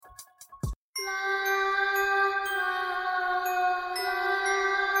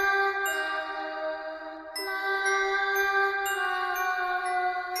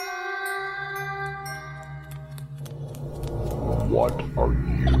What are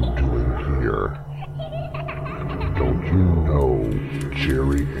you doing here? Don't you know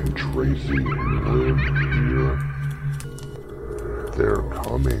Jerry and Tracy live here? They're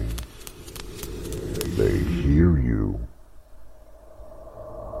coming. They hear you.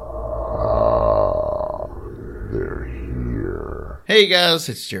 They're here. Hey guys,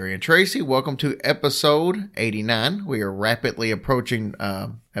 it's Jerry and Tracy. Welcome to episode 89. We are rapidly approaching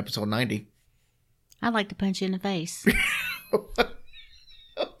episode 90. I'd like to punch you in the face. What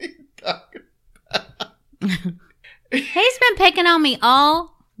are you talking about? He's been picking on me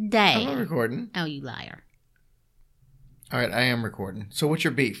all day. I'm not recording. Oh, you liar. All right, I am recording. So what's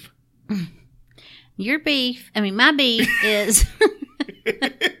your beef? My beef is...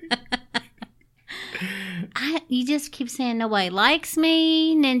 You just keep saying nobody likes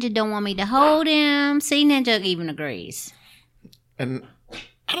me. Ninja don't want me to hold him. See, Ninja even agrees. And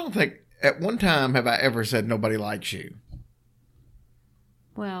I don't think at one time have I ever said nobody likes you.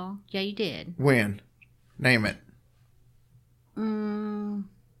 Well, yeah, you did. When? Name it.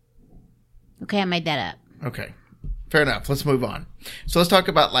 Okay, I made that up. Okay. Fair enough. Let's move on. So let's talk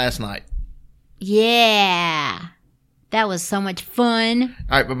about last night. Yeah. That was so much fun.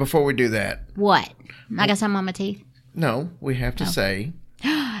 All right, but before we do that. What? I got something on my teeth? No, we have to say.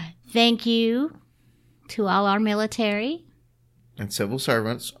 Thank you to all our military. And civil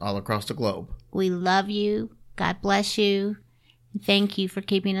servants all across the globe. We love you. God bless you. Thank you for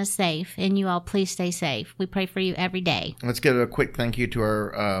keeping us safe. And you all, please stay safe. We pray for you every day. Let's give a quick thank you to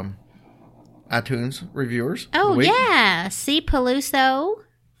our iTunes reviewers. Oh, yeah. C. Peluso,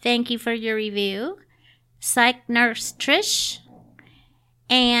 thank you for your review. Psych Nurse Trish.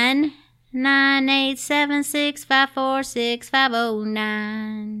 And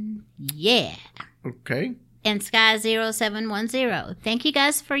 98765465509. Yeah. Okay. And Sky0710. Thank you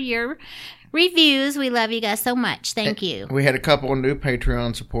guys for your reviews. We love you guys so much. Thank you. We had a couple of new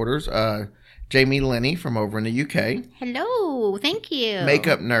Patreon supporters. Jamie Lenny from over in the UK. Hello. Thank you.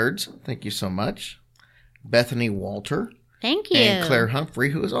 Makeup Nerds. Thank you so much. Bethany Walter. Thank you. And Claire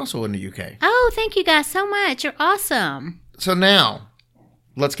Humphrey, who is also in the UK. Oh, thank you guys so much. You're awesome. So now,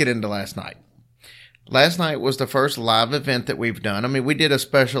 let's get into last night. Last night was the first live event that we've done. I mean, we did a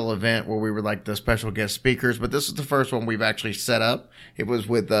special event where we were like the special guest speakers, but this is the first one we've actually set up. It was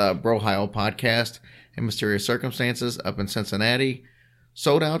with Brohio Podcast and Mysterious Circumstances up in Cincinnati.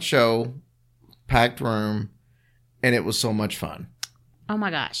 Sold out show, packed room, and it was so much fun. Oh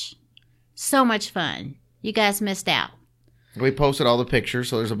my gosh. So much fun. You guys missed out. We posted all the pictures,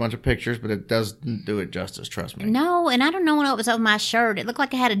 so there's a bunch of pictures, but it doesn't do it justice, trust me. No, and I don't know what was on my shirt. It looked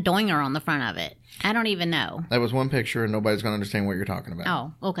like it had a doinger on the front of it. I don't even know. That was one picture, and nobody's going to understand what you're talking about.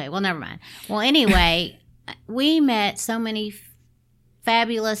 Oh, okay. Well, never mind. Well, anyway, we met so many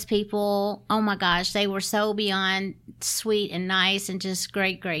fabulous people. Oh, my gosh. They were so beyond sweet and nice and just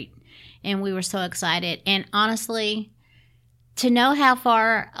great. And we were so excited. And honestly, to know how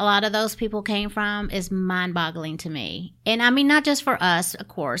far a lot of those people came from is mind-boggling to me. And I mean, not just for us, of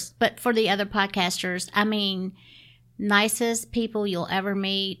course, but for the other podcasters. I mean, nicest people you'll ever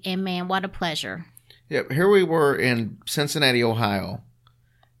meet. And man, what a pleasure. Yep. Here we were in Cincinnati, Ohio,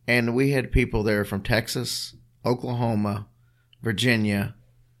 and we had people there from Texas, Oklahoma, Virginia.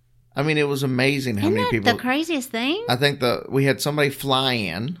 I mean, it was amazing how many people. The craziest thing? I think we had somebody fly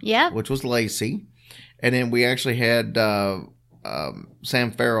in, yep, which was Lacey. And then we actually had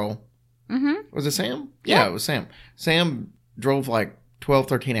Sam Farrell. Mm-hmm. Was it Sam? Yeah, it was Sam. Sam drove like 12,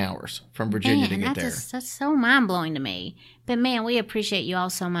 13 hours from Virginia to get there. That's so mind-blowing to me. But man, we appreciate you all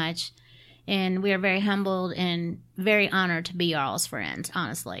so much. And we are very humbled and very honored to be y'all's friends,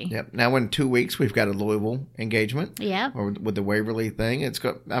 honestly. Yep. Now in 2 weeks, we've got a Louisville engagement. Yeah. Or with the Waverly thing. It's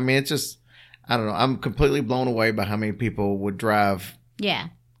just, I don't know. I'm completely blown away by how many people would drive. Yeah.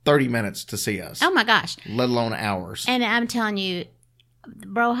 30 minutes to see us. Oh my gosh. Let alone hours. And I'm telling you,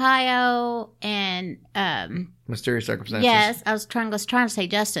 Brohio and Mysterious Circumstances. Yes, I was trying to say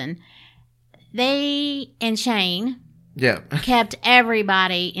Justin. They and Shane kept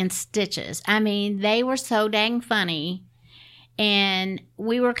everybody in stitches. I mean, they were so dang funny. And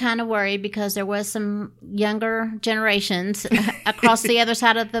we were kind of worried because there was some younger generations across the other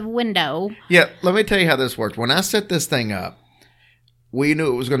side of the window. Yeah, let me tell you how this worked. When I set this thing up, we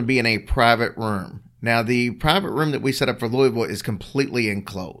knew it was going to be in a private room. Now, the private room that we set up for Louisville is completely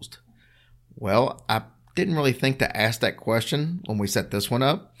enclosed. Well, I didn't really think to ask that question when we set this one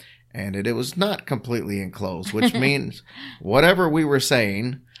up, and it was not completely enclosed, which means whatever we were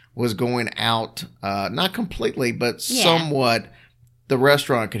saying was going out, not completely, but somewhat, the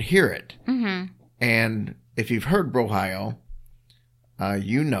restaurant could hear it. Mm-hmm. And if you've heard Brohio,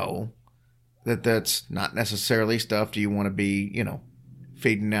 you know that's not necessarily stuff you want to be,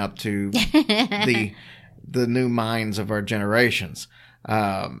 feeding out to the new minds of our generations.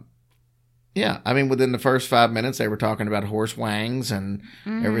 Yeah, I mean, within the first 5 minutes, they were talking about horse wangs and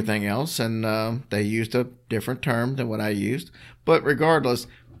everything else, and they used a different term than what I used. But regardless,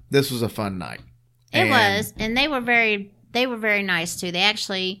 this was a fun night. It was, and they were very nice too. They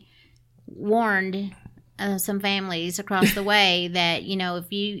actually warned some families across the way that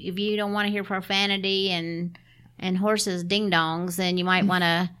if you don't want to hear profanity and horses ding dongs, then you might want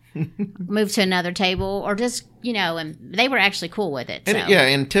to move to another table or just and they were actually cool with it. So. And, yeah,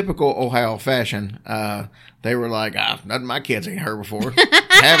 in typical Ohio fashion, they were like, nothing my kids ain't heard before.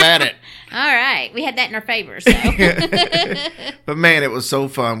 Have at it. All right, we had that in our favor. So, but man, it was so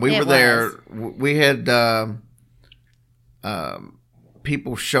fun. We were there. We had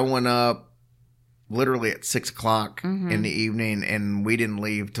people showing up literally at 6 o'clock in the evening, and we didn't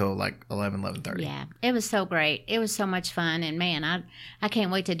leave till like 11:30. Yeah, it was so great. It was so much fun, and man, I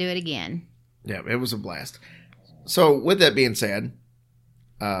can't wait to do it again. Yeah, it was a blast. So with that being said,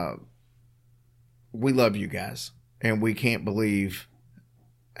 we love you guys, and we can't believe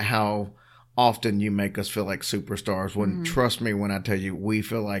how often you make us feel like superstars. When trust me when I tell you, we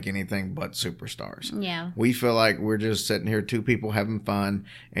feel like anything but superstars. Yeah, we feel like we're just sitting here, two people having fun,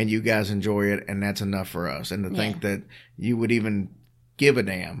 and you guys enjoy it, and that's enough for us. And to think that you would even give a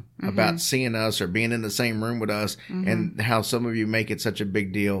damn about seeing us or being in the same room with us, and how some of you make it such a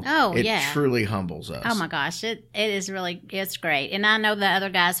big deal. Oh, it truly humbles us. Oh my gosh, it is really, it's great, and I know the other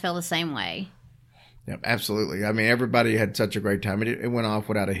guys feel the same way. Yeah, absolutely. I mean, everybody had such a great time. It went off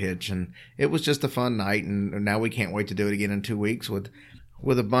without a hitch, and it was just a fun night. And now we can't wait to do it again in 2 weeks with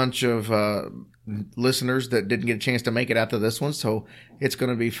a bunch of listeners that didn't get a chance to make it out to this one. So it's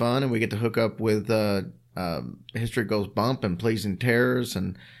going to be fun, and we get to hook up with History Goes Bump and Pleasing Terrors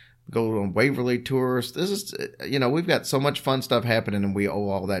and go on Waverly tours. This is, we've got so much fun stuff happening, and we owe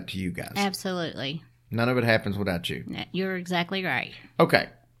all that to you guys. Absolutely. None of it happens without you. You're exactly right. Okay.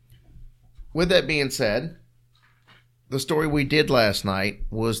 With that being said, the story we did last night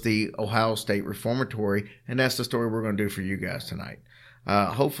was the Ohio State Reformatory, and that's the story we're going to do for you guys tonight.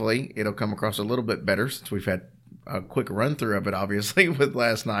 Hopefully, it'll come across a little bit better since we've had a quick run-through of it, obviously, with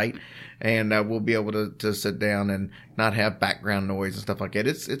last night, and we'll be able to sit down and not have background noise and stuff like that.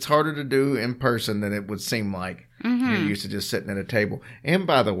 It's harder to do in person than it would seem like. You're used to just sitting at a table. And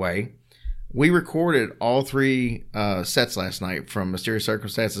by the way, we recorded all 3 sets last night from Mysterious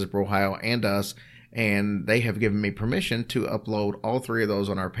Circumstances of Ohio and us, and they have given me permission to upload all 3 of those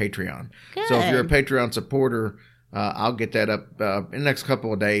on our Patreon. Good. So if you're a Patreon supporter, I'll get that up in the next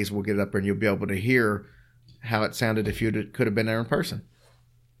couple of days. We'll get it up there, and you'll be able to hear how it sounded if you could have been there in person.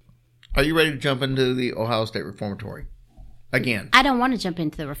 Are you ready to jump into the Ohio State Reformatory? Again. I don't want to jump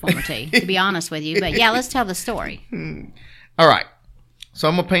into the Reformatory, to be honest with you, but yeah, let's tell the story. All right. So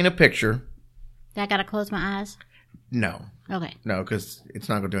I'm going to paint a picture. I got to close my eyes? No. Okay. No, because it's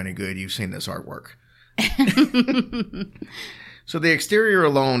not going to do any good. You've seen this artwork. So the exterior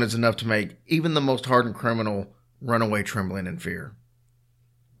alone is enough to make even the most hardened criminal run away trembling in fear.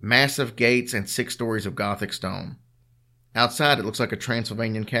 Massive gates and 6 stories of Gothic stone. Outside, it looks like a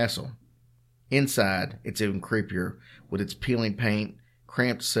Transylvanian castle. Inside, it's even creepier with its peeling paint,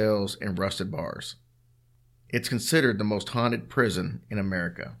 cramped cells, and rusted bars. It's considered the most haunted prison in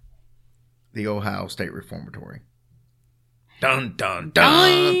America. The Ohio State Reformatory. Dun, dun,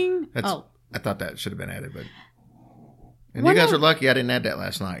 dun. I thought that should have been added, but... And you guys are lucky I didn't add that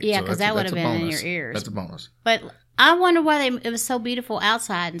last night. Yeah, because that would have been in your ears. That's a bonus. But I wonder why it was so beautiful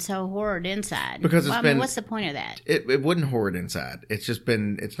outside and so horrid inside. Because it's been... what's the point of that? It wouldn't horrid inside. It's just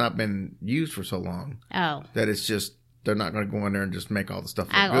been... It's not been used for so long. Oh. That it's just... They're not going to go in there and just make all the stuff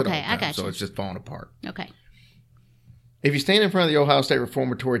look good all the time. I got you. So it's just falling apart. Okay. If you stand in front of the Ohio State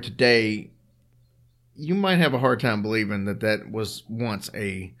Reformatory today, you might have a hard time believing that was once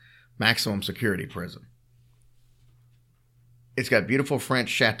a maximum security prison. It's got beautiful French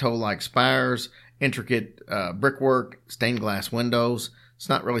chateau-like spires, intricate brickwork, stained glass windows. It's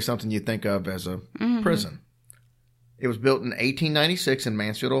not really something you think of as a prison. It was built in 1896 in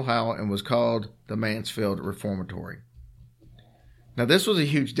Mansfield, Ohio, and was called the Mansfield Reformatory. Now, this was a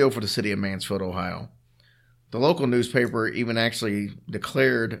huge deal for the city of Mansfield, Ohio. The local newspaper even actually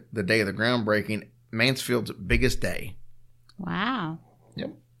declared the day of the groundbreaking Mansfield's biggest day. Wow.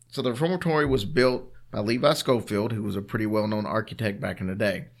 Yep. So the reformatory was built by Levi Schofield, who was a pretty well-known architect back in the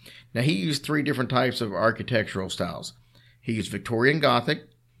day. Now, he used 3 different types of architectural styles. He used Victorian Gothic,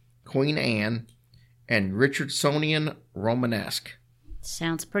 Queen Anne, and Richardsonian Romanesque.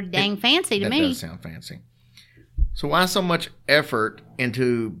 Sounds pretty dang fancy to me. That does sound fancy. So why so much effort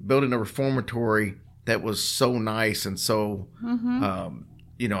into building a reformatory that was so nice and so,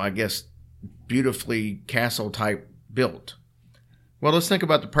 I guess, beautifully castle type built? Well, let's think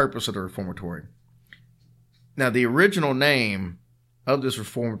about the purpose of the reformatory. Now, the original name of this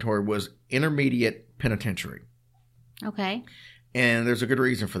reformatory was Intermediate Penitentiary. Okay. And there's a good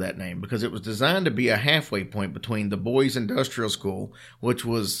reason for that name, because it was designed to be a halfway point between the Boys Industrial School, which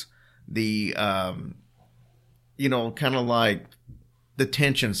was the, kind of like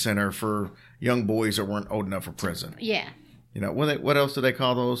detention center for young boys that weren't old enough for prison. Yeah. What else do they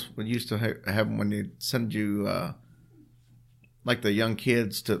call those? We used to have them when they send you, like the young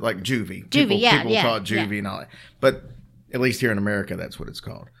kids to, like juvie. People call it juvie and all that. But at least here in America, that's what it's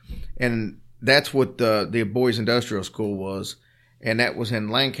called. And that's what the Boys Industrial School was. And that was in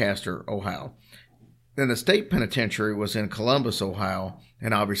Lancaster, Ohio. Then the state penitentiary was in Columbus, Ohio.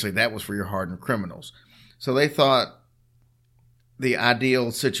 And obviously that was for your hardened criminals. So they thought the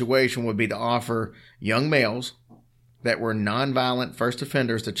ideal situation would be to offer young males that were nonviolent first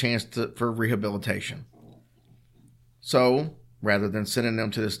offenders the chance for rehabilitation. So rather than sending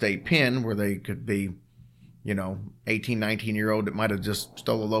them to the state pen where they could be, 18, 19-year-old that might have just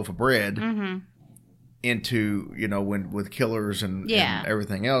stole a loaf of bread into, with killers and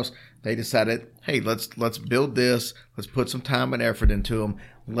everything else, they decided, hey, let's build this. Let's put some time and effort into them.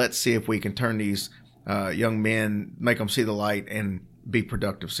 Let's see if we can turn these young men, make them see the light and be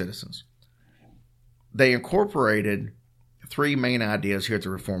productive citizens. They incorporated 3 main ideas here at the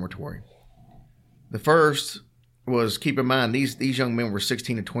reformatory. The first was, keep in mind, these young men were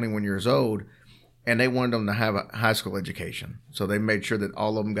 16 to 21 years old, and they wanted them to have a high school education. So they made sure that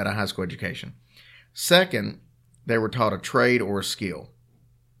all of them got a high school education. Second, they were taught a trade or a skill.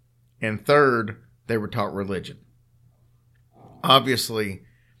 And third, they were taught religion. Obviously,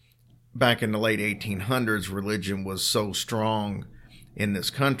 back in the late 1800s, religion was so strong in this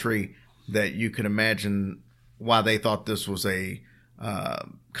country that you can imagine why they thought this was a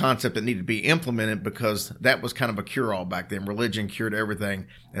concept that needed to be implemented, because that was kind of a cure-all back then. Religion cured everything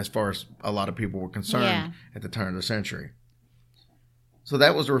as far as a lot of people were concerned at the turn of the century. So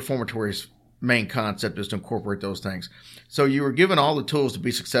that was the reformatory's main concept, is to incorporate those things. So you were given all the tools to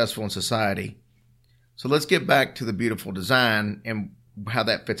be successful in society. So let's get back to the beautiful design and how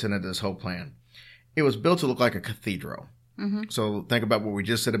that fits into this whole plan. It was built to look like a cathedral. Mm-hmm. So think about what we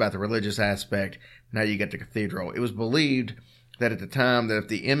just said about the religious aspect. Now you get the cathedral. It was believed that at the time that if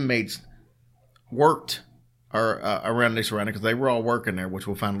the inmates worked around the surrounding, because they were all working there, which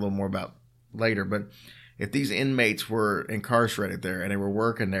we'll find a little more about later, but if these inmates were incarcerated there and they were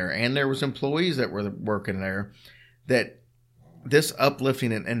working there, and there was employees that were working there, that this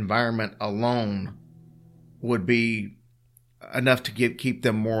uplifting environment alone would be enough to keep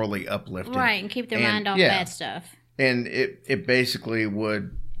them morally uplifted. Right, and keep their mind off bad stuff. And it basically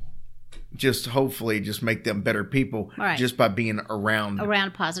would just hopefully just make them better people, just by being around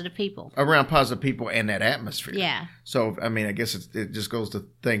positive people. Around positive people and that atmosphere. Yeah. So, I mean, I guess it just goes to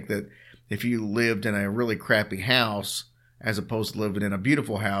think that if you lived in a really crappy house as opposed to living in a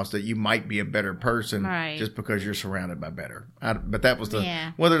beautiful house, that you might be a better person just because you're surrounded by better. But that was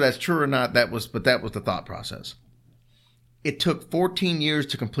whether that's true or not, that was the thought process. It took 14 years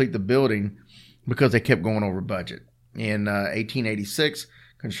to complete the building because they kept going over budget. In 1886,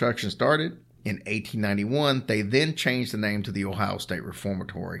 construction started. In 1891, they then changed the name to the Ohio State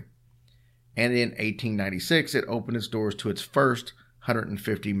Reformatory. And in 1896, it opened its doors to its first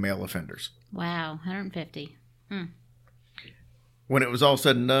 150 male offenders. Wow, 150. When it was all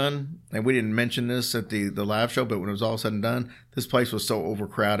said and done, and we didn't mention this at the live show, but when it was all said and done, this place was so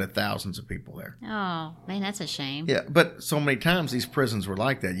overcrowded, thousands of people there. Oh, man, that's a shame. Yeah, but so many times these prisons were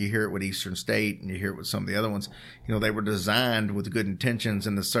like that. You hear it with Eastern State, and you hear it with some of the other ones. They were designed with good intentions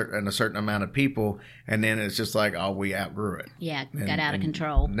and a certain amount of people, and then it's just like, oh, we outgrew it. Yeah, got out of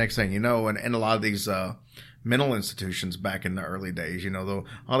control. Next thing you know, and a lot of these mental institutions back in the early days, though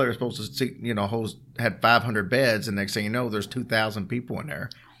all they were supposed to see, had 500 beds, and next thing you know, there's 2,000 people in there.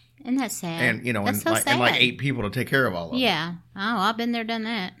 Isn't that sad? And, and like 8 people to take care of all of them. Yeah. Oh, I've been there, done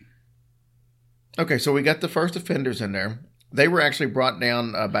that. Okay, so we got the first offenders in there. They were actually brought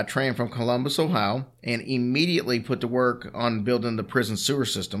down by train from Columbus, Ohio, and immediately put to work on building the prison sewer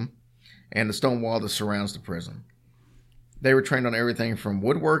system and the stone wall that surrounds the prison. They were trained on everything from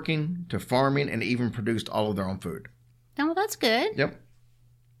woodworking to farming, and even produced all of their own food. Oh, well, that's good. Yep.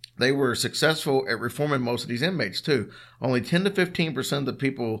 They were successful at reforming most of these inmates, too. Only 10 to 15% of the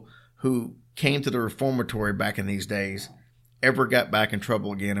people who came to the reformatory back in these days ever got back in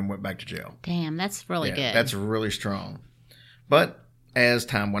trouble again and went back to jail. Damn, that's really good. That's really strong. But as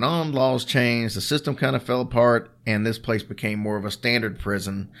time went on, laws changed, the system kind of fell apart, and this place became more of a standard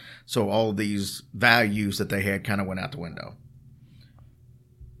prison. So all these values that they had kind of went out the window.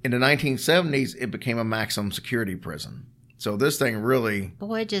 In the 1970s, it became a maximum security prison. So this thing really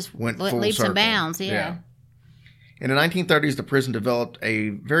Boy, it just went full leaps circle. and bounds. Yeah. In the 1930s, the prison developed a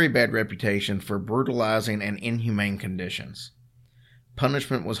very bad reputation for brutalizing and inhumane conditions.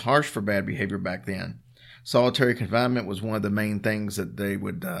 Punishment was harsh for bad behavior back then. Solitary confinement was one of the main things that they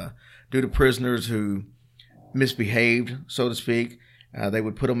would do to prisoners who misbehaved, so to speak. They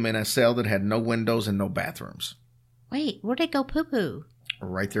would put them in a cell that had no windows and no bathrooms. Wait, where'd they go poo-poo?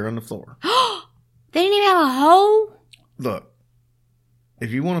 Right there on the floor. They didn't even have a hole? Look,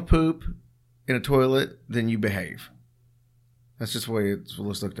 if you want to poop in a toilet, then you behave. That's just the way it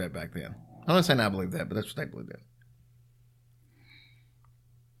was looked at back then. I'm not saying I believe that, but that's what they believed in.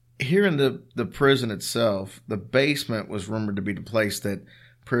 Here in the prison itself, the basement was rumored to be the place that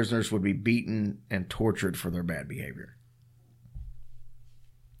prisoners would be beaten and tortured for their bad behavior.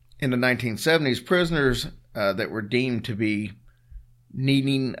 In the 1970s, prisoners that were deemed to be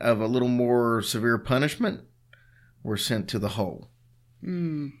needing of a little more severe punishment were sent to the hole.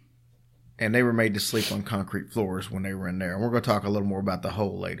 And they were made to sleep on concrete floors when they were in there. And we're going to talk a little more about the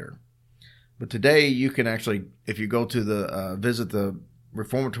hole later. But today you can actually, if you go to the visit the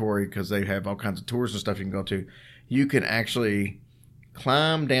reformatory, because they have all kinds of tours and stuff you can go to, you can actually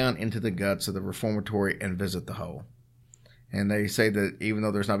climb down into the guts of the reformatory and visit the hole. And they say that even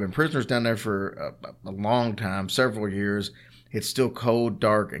though there's not been prisoners down there for a long time, several years, it's still cold,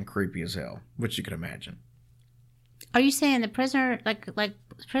 dark, and creepy as hell, which you can imagine. Are you saying the prisoner, like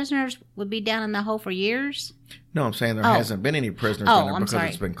prisoners would be down in the hole for years? No, I'm saying there hasn't been any prisoners down there because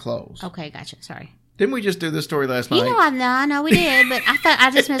it's been closed. Okay, gotcha. Sorry. Didn't we just do this story last night? I know we did, but I thought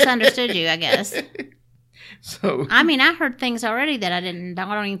I just misunderstood you, I guess. So I mean, I heard things already that I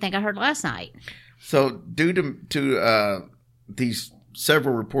don't even think I heard last night. So due to these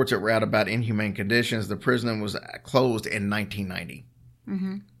several reports that were out about inhumane conditions, the prison was closed in 1990.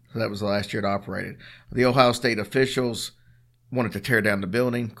 Mm-hmm. So that was the last year it operated. The Ohio State officials wanted to tear down the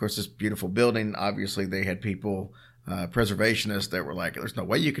building. Of course, this beautiful building, obviously they had people, preservationists that were like, there's no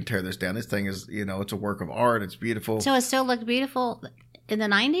way you can tear this down. This thing is, it's a work of art. It's beautiful. So it still looked beautiful in the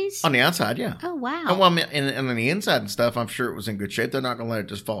 90s? On the outside, yeah. Oh, wow. Well, I mean, and on the inside and stuff, I'm sure it was in good shape. They're not going to let it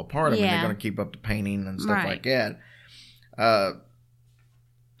just fall apart. I mean, they're going to keep up the painting and stuff like that.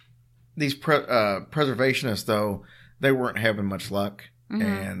 These preservationists, though, they weren't having much luck. Mm-hmm.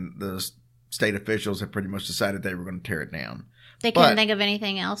 And the state officials had pretty much decided they were going to tear it down. They couldn't think of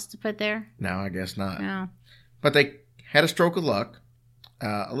anything else to put there? No, I guess not. No. But they had a stroke of luck.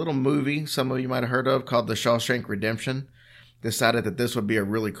 A little movie some of you might have heard of called The Shawshank Redemption decided that this would be a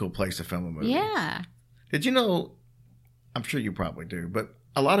really cool place to film a movie. Yeah. Did you know, I'm sure you probably do, but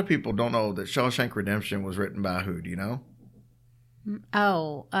a lot of people don't know that Shawshank Redemption was written by who? Do you know?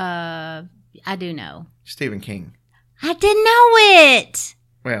 Oh, I do know. Stephen King. I didn't know it.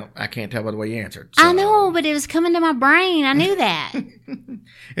 Well, I can't tell by the way you answered. So. I know, but it was coming to my brain. I knew that.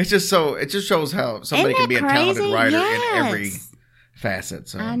 It just shows how somebody can be a talented writer in every facet.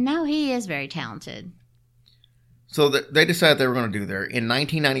 So. I know he is very talented. So they decided they were going to do there. In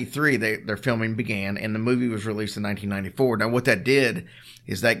 1993, their filming began, and the movie was released in 1994. Now, what that did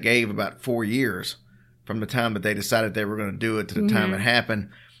is that gave about 4 years from the time that they decided they were going to do it to the time it happened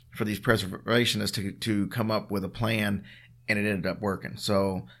for these preservationists to come up with a plan, and it ended up working.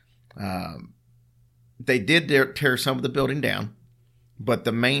 So they did tear some of the building down, but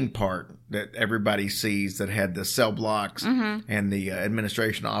the main part that everybody sees that had the cell blocks and the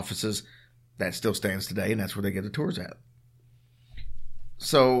administration offices, that still stands today, and that's where they get the tours at.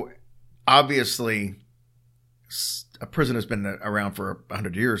 So obviously, a prison has been around for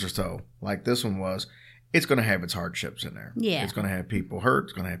 100 years or so, like this one was. It's going to have its hardships in there. Yeah. It's going to have people hurt.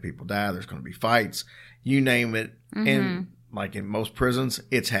 It's going to have people die. There's going to be fights. You name it. And like in most prisons,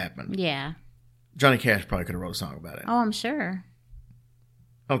 it's happened. Yeah. Johnny Cash probably could have wrote a song about it. Oh, I'm sure.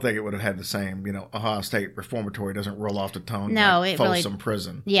 I don't think it would have had the same, Ohio State Reformatory doesn't roll off the tongue no, like it Folsom really,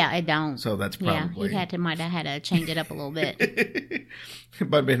 Prison. Yeah, it don't. So that's probably... Yeah, he might have had to change it up a little bit. It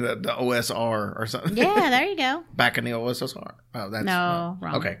might have been the OSR or something. Yeah, there you go. Back in the OSSR. Oh, that's... No,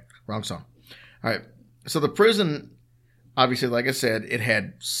 wrong. Okay, wrong song. All right. So the prison, obviously, like I said, it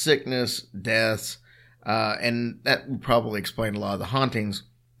had sickness, deaths, and that would probably explain a lot of the hauntings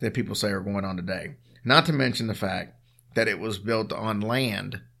that people say are going on today. Not to mention the fact that it was built on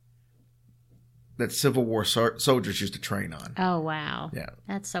land that Civil War soldiers used to train on. Oh, wow. Yeah.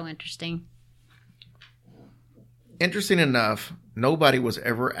 That's so interesting. Interesting enough, nobody was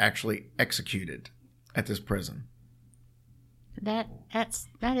ever actually executed at this prison. That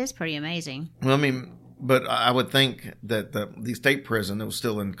is pretty amazing. Well, I mean, but I would think that the state prison that was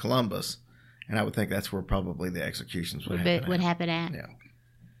still in Columbus, and I would think that's where probably the executions would happen at. Yeah.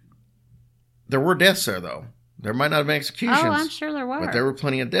 There were deaths there, though. There might not have been executions. Oh, I'm sure there were. But there were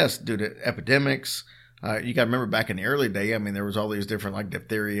plenty of deaths due to epidemics. You got to remember back in the early day, I mean, there was all these different, like,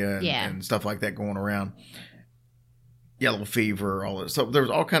 diphtheria and stuff like that going around. Yellow fever, all this. So there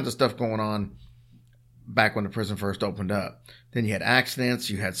was all kinds of stuff going on back when the prison first opened up. Then you had accidents.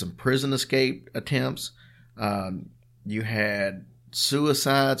 You had some prison escape attempts. You had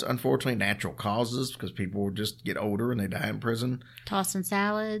suicides, unfortunately, natural causes, because people would just get older and they die in prison. Tossing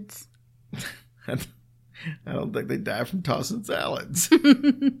salads. I don't think they die from tossing salads.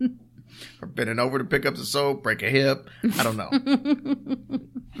 Or bending over to pick up the soap, break a hip. I don't know.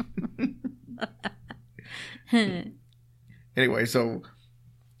 Anyway, so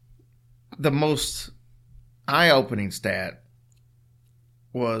the most eye-opening stat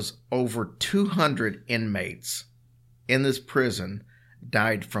was over 200 inmates in this prison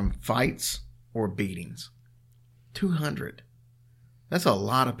died from fights or beatings. 200. That's a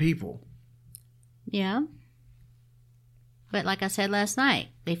lot of people. Yeah. But like I said last night,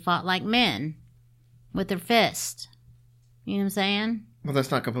 they fought like men with their fists. You know what I'm saying? Well,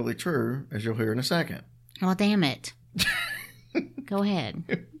 that's not completely true, as you'll hear in a second. Oh, damn it. Go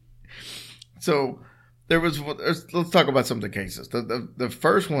ahead. So, let's talk about some of the cases. The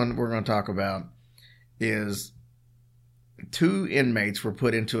first one we're going to talk about is 2 inmates were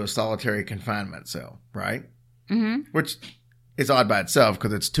put into a solitary confinement cell, right? Mm-hmm. Which is odd by itself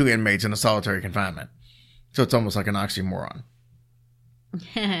because it's 2 inmates in a solitary confinement. So it's almost like an oxymoron.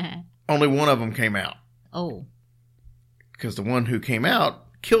 Only one of them came out. Oh. Because the one who came out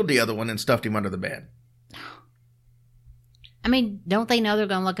killed the other one and stuffed him under the bed. I mean, don't they know they're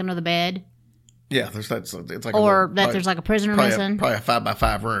going to look under the bed? Yeah, it's like there's like a prisoner missing. Probably a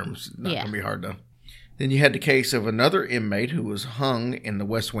 5x5 room. It's not going to be hard to. Then you had the case of another inmate who was hung in the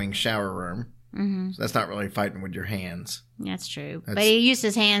West Wing shower room. Mm-hmm. So that's not really fighting with your hands. That's true. But he used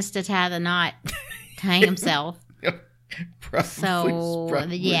his hands to tie the knot to hang himself. Probably so.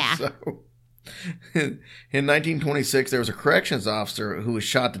 In 1926, there was a corrections officer who was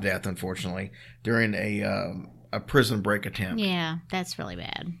shot to death, unfortunately, during a prison break attempt. Yeah, that's really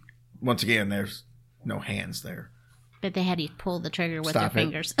bad. Once again, there's no hands there. But they had to pull the trigger with their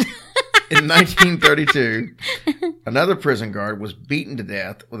fingers. In 1932, another prison guard was beaten to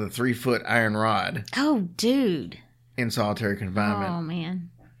death with a 3-foot iron rod. Oh, dude. In solitary confinement. Oh, man.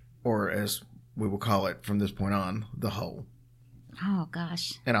 Or as we will call it from this point on, the hole. Oh,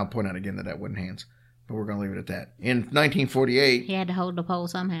 gosh. And I'll point out again that wasn't hands. But we're going to leave it at that. In 1948... He had to hold the pole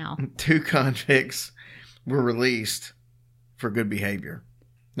somehow. 2 convicts were released for good behavior.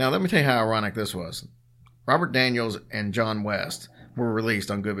 Now, let me tell you how ironic this was. Robert Daniels and John West were released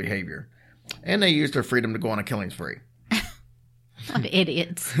on good behavior. And they used their freedom to go on a killing spree. What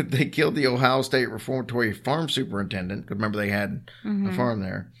idiots. They killed the Ohio State Reformatory farm superintendent. Because remember, they had a farm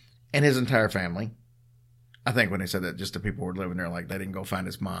there. And his entire family. I think when they said that, just the people who were living there, like they didn't go find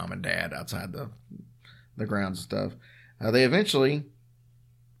his mom and dad outside the grounds and stuff. They eventually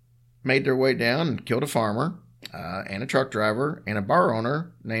made their way down and killed a farmer and a truck driver and a bar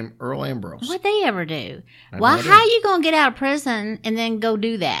owner named Earl Ambrose. What'd they ever do? Well, how are you going to get out of prison and then go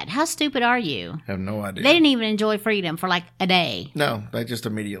do that? How stupid are you? I have no idea. They didn't even enjoy freedom for like a day. No, they just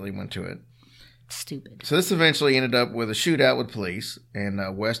immediately went to it. Stupid. So this eventually ended up with a shootout with police,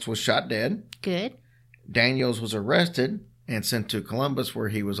 and West was shot dead. Good. Daniels was arrested and sent to Columbus, where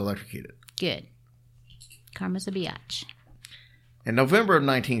he was electrocuted. Good. Karma's a biatch. In November of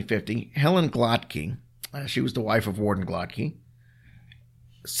 1950, Helen Glotke, she was the wife of Warden Glotke,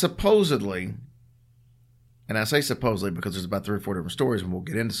 supposedly, and I say supposedly because there's about 3 or 4 different stories, and we'll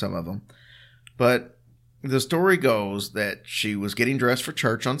get into some of them, but the story goes that she was getting dressed for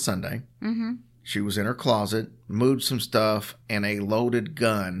church on Sunday. Mm-hmm. She was in her closet, moved some stuff, and a loaded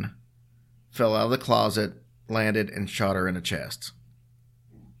gun fell out of the closet, landed, and shot her in the chest.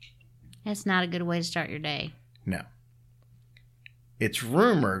 That's not a good way to start your day. No. It's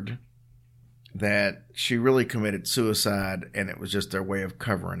rumored that she really committed suicide, and it was just their way of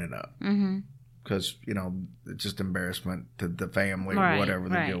covering it up. Mm-hmm. Because, it's just embarrassment to the family or whatever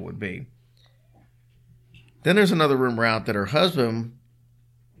the deal would be. Then there's another rumor out that her husband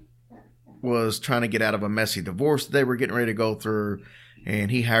was trying to get out of a messy divorce they were getting ready to go through,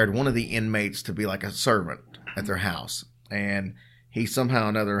 and he hired one of the inmates to be like a servant at their house. And he somehow or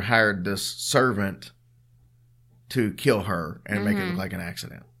another hired this servant to kill her and make it look like an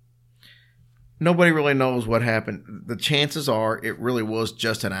accident. Nobody really knows what happened. The chances are it really was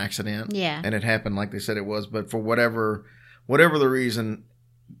just an accident. Yeah. And it happened like they said it was. But for whatever whatever the reason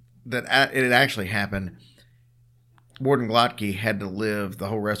that it had actually happened, Warden Glotke had to live the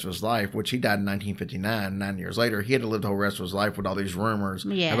whole rest of his life, which he died in 1959, 9 years later. He had to live the whole rest of his life with all these rumors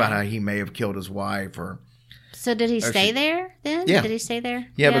about how he may have killed his wife. So did he stay there then? Yeah. Did he stay there?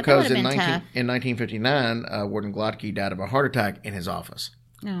 Yeah, because in 1959, Warden Glotke died of a heart attack in his office.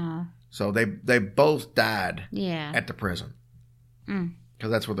 Oh. So they both died Yeah. at the prison.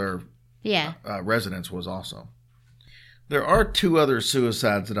 Because that's where their residence was also. There are two other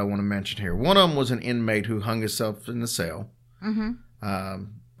suicides that I want to mention here. One of them was an inmate who hung himself in the cell. Mm-hmm. I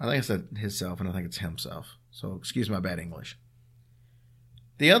think I said himself, and I think it's himself. So excuse my bad English.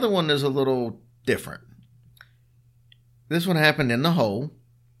 The other one is a little different. This one happened in the hole,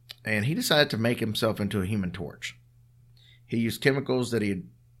 and he decided to make himself into a human torch. He used chemicals that he had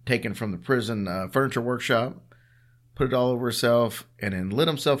taken from the prison furniture workshop, put it all over himself, and then lit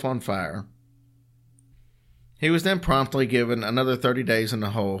himself on fire. He was then promptly given another 30 days in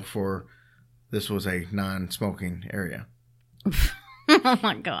the hole for this was a non-smoking area. Oh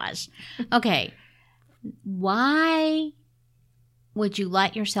my gosh. Okay. Why would you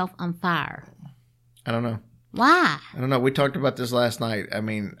light yourself on fire? I don't know. Why? I don't know. We talked about this last night. I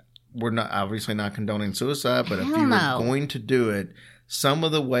mean, we're not obviously not condoning suicide, but if you were going to do it, some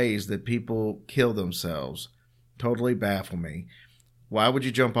of the ways that people kill themselves totally baffle me. Why would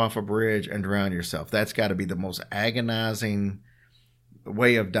you jump off a bridge and drown yourself? That's got to be the most agonizing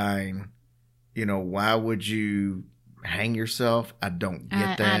way of dying. You know, why would you hang yourself? I don't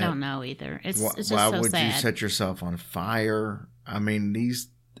get that. I don't know either. It's just why so would sad. you set yourself on fire? I mean, it's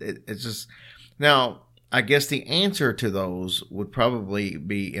just now. I guess the answer to those would probably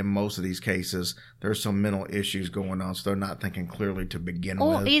be, in most of these cases, there's some mental issues going on, so they're not thinking clearly to begin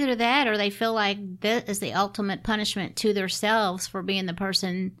with. Or either that, or they feel like that is the ultimate punishment to themselves for being the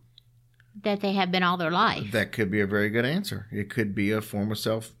person that they have been all their life. That could be a very good answer. It could be a form of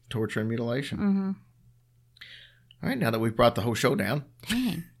self-torture and mutilation. Mm-hmm. All right, now that we've brought the whole show down.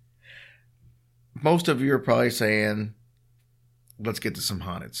 Dang. Most of you are probably saying, let's get to some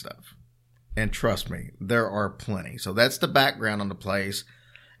haunted stuff. And trust me, there are plenty. So that's the background on the place.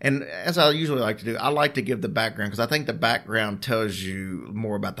 And as I usually like to do, I like to give the background because I think the background tells you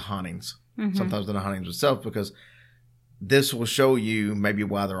more about the hauntings, sometimes than the hauntings itself, because this will show you maybe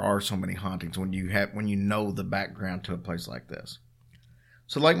why there are so many hauntings when you know the background to a place like this.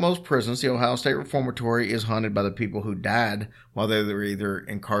 So like most prisons, the Ohio State Reformatory is haunted by the people who died while they were either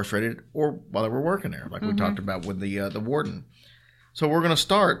incarcerated or while they were working there, like we talked about with the warden. So we're going to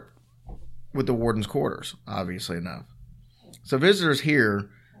start with the warden's quarters, obviously enough. So visitors here,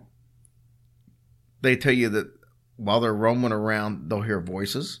 they tell you that while they're roaming around, they'll hear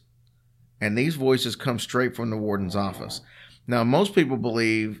voices. And these voices come straight from the warden's office. Now, most people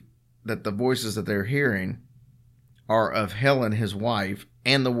believe that the voices that they're hearing are of Helen, his wife,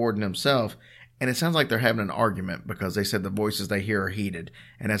 and the warden himself. And it sounds like they're having an argument because they said the voices they hear are heated.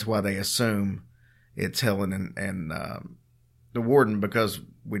 And that's why they assume it's Helen and the warden, because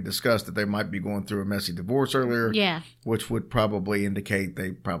we discussed that they might be going through a messy divorce earlier. Yeah. Which would probably indicate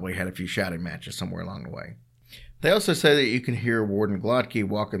they probably had a few shouting matches somewhere along the way. They also say that you can hear Warden Glotke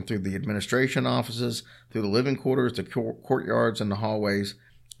walking through the administration offices, through the living quarters, the courtyards, and the hallways,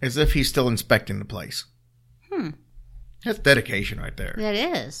 as if he's still inspecting the place. That's dedication right there. That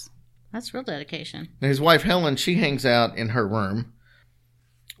is. That's real dedication. Now, his wife, Helen, she hangs out in her room,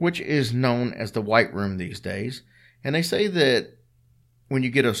 which is known as the White Room these days. And they say that when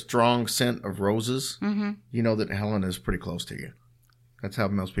you get a strong scent of roses, you know that Helen is pretty close to you. That's how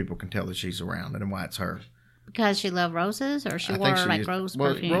most people can tell that she's around and why it's her. Because she loved roses, or she wore like rose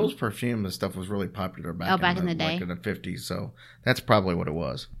perfume? Rose perfume and stuff was really popular back in the day. Like in the 50s. So that's probably what it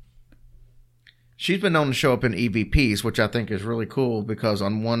was. She's been known to show up in EVPs, which I think is really cool because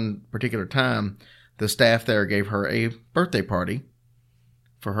on one particular time, the staff there gave her a birthday party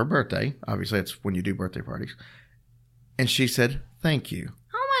for her birthday. Obviously, that's when you do birthday parties. And she said, thank you.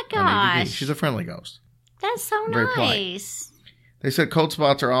 Oh my gosh. She's a friendly ghost. That's so Very nice. Polite. They said cold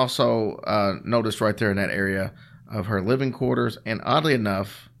spots are also noticed right there in that area of her living quarters. And oddly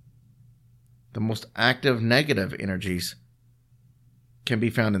enough, the most active negative energies can be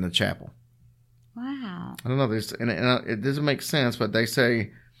found in the chapel. Wow. I don't know. It doesn't make sense, but they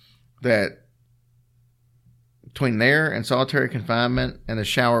say that between there and solitary confinement and the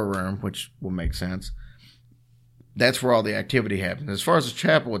shower room, which will make sense, that's where all the activity happens. As far as the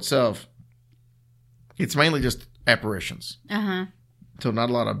chapel itself, it's mainly just apparitions. So not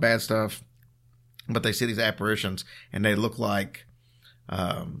a lot of bad stuff, but they see these apparitions and they look like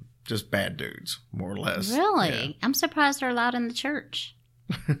just bad dudes, more or less. Really? Yeah. I'm surprised they're allowed in the church.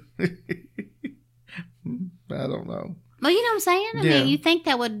 I don't know. Well, you know what I'm saying? I Yeah. mean, you think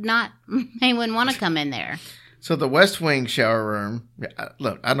that would not, they wouldn't want to come in there. So the West Wing shower room,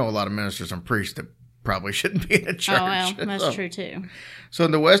 look, I know a lot of ministers and priests that probably shouldn't be in a church. Oh, well, that's true too. So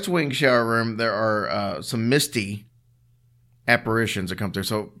in the West Wing shower room, there are some misty apparitions that come through.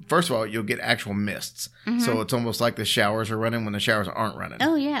 So first of all, you'll get actual mists. So it's almost like the showers are running when the showers aren't running.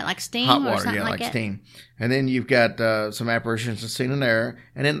 Oh, yeah, like steam Hot or water, something yeah, like that. steam. And then you've got some apparitions that's seen in there.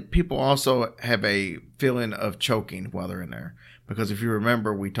 And then people also have a feeling of choking while they're in there. Because if you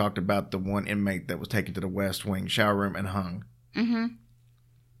remember, we talked about the one inmate that was taken to the West Wing shower room and hung. Mm-hmm.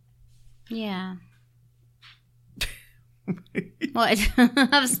 Yeah. Well,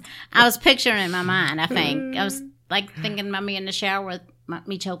 I was picturing it in my mind, I think. I was like thinking about me in the shower with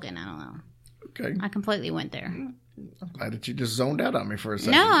me choking. I don't know. Okay. I completely went there. I'm glad that you just zoned out on me for a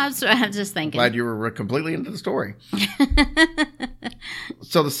second. No, I was just thinking. Glad you were completely into the story.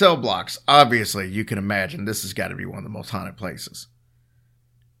 So the cell blocks, obviously, you can imagine this has got to be one of the most haunted places.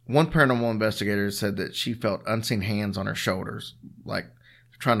 One paranormal investigator said that she felt unseen hands on her shoulders, like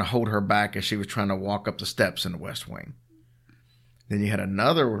trying to hold her back as she was trying to walk up the steps in the West Wing. Then you had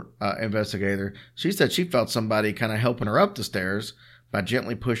another investigator. She said she felt somebody kind of helping her up the stairs by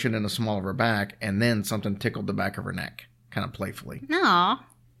gently pushing in the small of her back, and then something tickled the back of her neck, kind of playfully. No.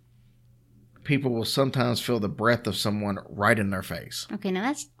 People will sometimes feel the breath of someone right in their face. Okay, now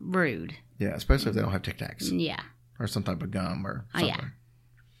that's rude. Yeah, especially if they don't have Tic Tacs Yeah. or some type of gum or something. Oh, yeah.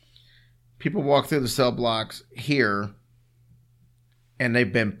 People walk through the cell blocks here, and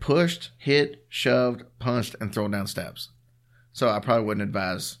they've been pushed, hit, shoved, punched, and thrown down steps. So I probably wouldn't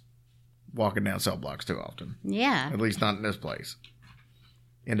advise walking down cell blocks too often. Yeah. At least not in this place.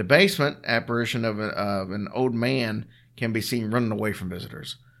 In the basement, apparition of an old man can be seen running away from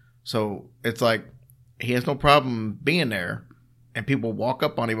visitors. So it's like he has no problem being there, and people walk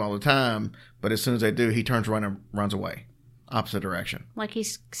up on him all the time, but as soon as they do, he turns around and runs away. Opposite direction. Like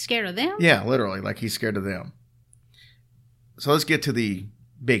he's scared of them? Yeah, literally, like he's scared of them. So let's get to the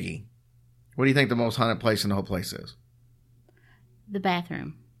biggie. What do you think the most haunted place in the whole place is? The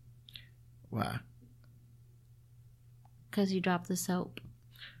bathroom. Why? Because you dropped the soap.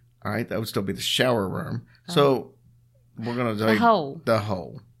 All right, that would still be the shower room. So we're going to The hole. The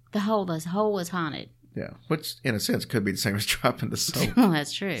hole. The hole is haunted. Yeah, which in a sense could be the same as dropping the soap. Well,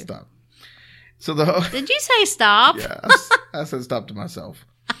 that's true. Stop. So the hole. Did you say stop? Yeah, I said stop to myself.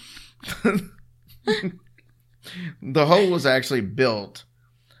 The hole was actually built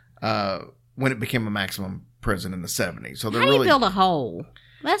when it became a maximum prison in the 70s. So How do you build a hole?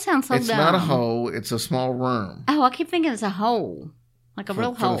 That sounds so dumb. It's not a hole. It's a small room. Oh, I keep thinking it's a hole. Like a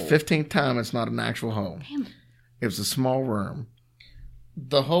real hole. For the 15th time, it's not an actual hole. Damn it. It was a small room.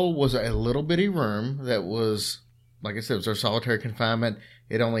 The hole was a little bitty room that was, like I said, it was their solitary confinement.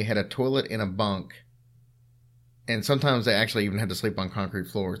 It only had a toilet and a bunk. And sometimes they actually even had to sleep on concrete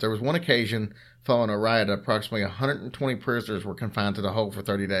floors. There was one occasion following a riot, approximately 120 prisoners were confined to the hole for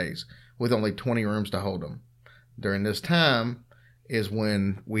 30 days, with only 20 rooms to hold them. During this time is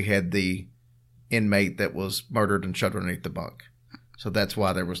when we had the inmate that was murdered and shoved underneath the bunk. So that's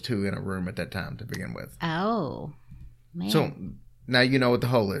why there was 2 in a room at that time to begin with. Oh, man. So now you know what the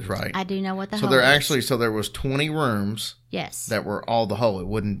hole is, right? I do know what the so hole there is. actually, so there was 20 rooms Yes. that were all the hole. It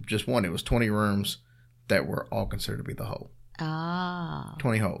wasn't just one. It was 20 rooms that were all considered to be the hole. Ah.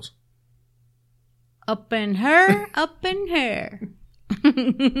 20 holes. Up in her, up in her.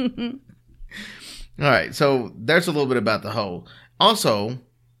 All right, so there's a little bit about the hole. Also,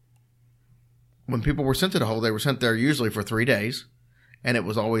 when people were sent to the hole, they were sent there usually for 3 days, and it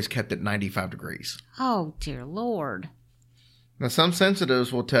was always kept at 95 degrees. Oh, dear Lord. Now, some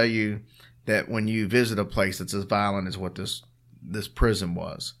sensitives will tell you that when you visit a place that's as violent as what this prison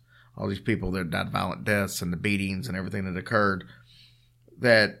was, all these people that died violent deaths and the beatings and everything that occurred,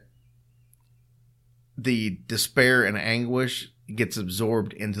 that the despair and anguish gets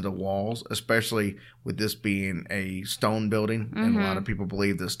absorbed into the walls, especially with this being a stone building. Mm-hmm. And a lot of people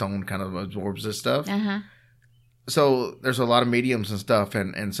believe that stone kind of absorbs this stuff. Uh-huh. So there's a lot of mediums and stuff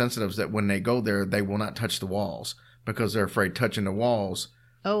and sensitives that when they go there, they will not touch the walls because they're afraid touching the walls.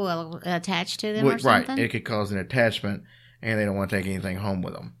 Oh, well, attached to them or something? Right. It could cause an attachment, and they don't want to take anything home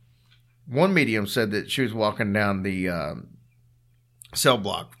with them. One medium said that she was walking down the cell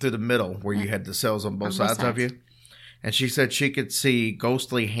block through the middle where you had the cells on both sides of you. And she said she could see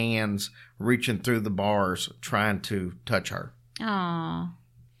ghostly hands reaching through the bars trying to touch her. Aww.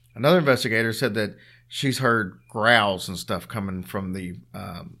 Another investigator said that she's heard growls and stuff coming from the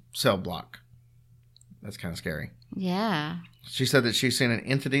cell block. That's kind of scary. Yeah. She said that she's seen an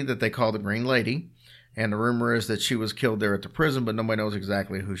entity that they call the Green Lady. And the rumor is that she was killed there at the prison, but nobody knows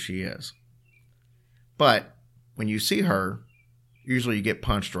exactly who she is. But when you see her, usually you get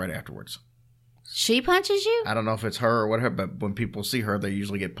punched right afterwards. She punches you? I don't know if it's her or whatever, but when people see her, they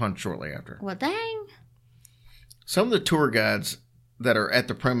usually get punched shortly after. Well, dang. Some of the tour guides that are at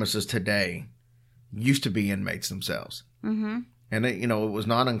the premises today used to be inmates themselves. Mm-hmm. And, it was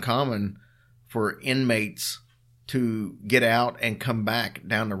not uncommon for inmates to get out and come back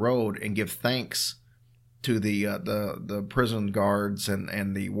down the road and give thanks to the prison guards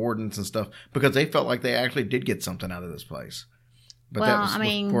and the wardens and stuff, because they felt like they actually did get something out of this place. But that was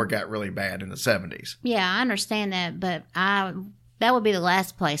before it got really bad in the 70s. Yeah, I understand that, but that would be the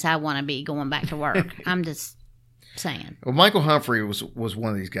last place I want to be going back to work. I'm just saying. Well, Michael Humphrey was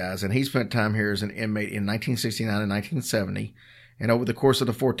one of these guys, and he spent time here as an inmate in 1969 and 1970. And over the course of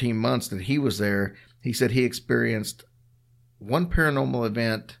the 14 months that he was there, he said he experienced one paranormal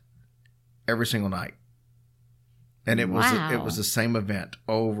event every single night. And it was the same event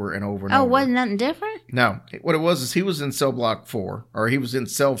over and over and over. Oh, wasn't nothing different? No. What it was is he was in cell block 4, or he was in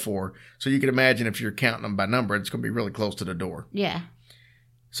cell 4. So you can imagine if you're counting them by number, it's going to be really close to the door. Yeah.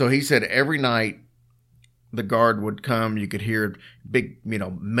 So he said every night the guard would come. You could hear big,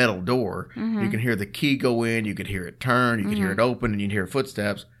 metal door. Mm-hmm. You can hear the key go in. You could hear it turn. You could hear it open, and you'd hear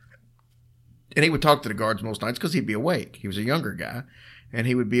footsteps. And he would talk to the guards most nights because he'd be awake. He was a younger guy, and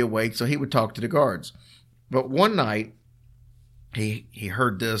he would be awake, so he would talk to the guards. But one night, he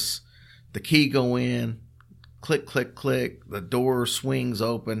heard the key go in, click, click, click. The door swings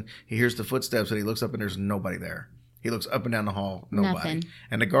open. He hears the footsteps, and he looks up, and there's nobody there. He looks up and down the hall, nobody. Nothing.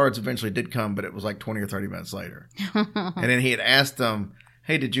 And the guards eventually did come, but it was like 20 or 30 minutes later. And then he had asked them,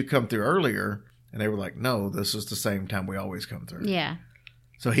 hey, did you come through earlier? And they were like, no, this is the same time we always come through. Yeah.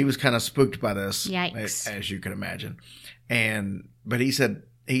 So he was kind of spooked by this, Yikes. as you can imagine. But he said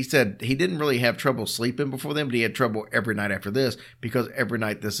he didn't really have trouble sleeping before then, but he had trouble every night after this, because every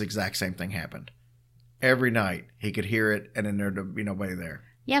night this exact same thing happened. Every night he could hear it, and then there'd be nobody there.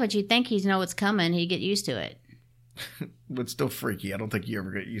 Yeah, but you'd think he'd know what's coming. He'd get used to it. But still freaky. I don't think you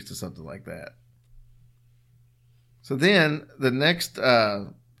ever get used to something like that. So then the next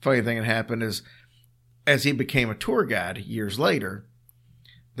funny thing that happened is, as he became a tour guide years later,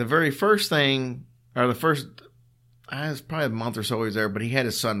 the very first thing, or the first, it was probably a month or so he was there, but he had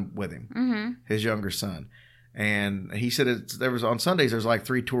his son with him, his younger son. And he said on Sundays, there's like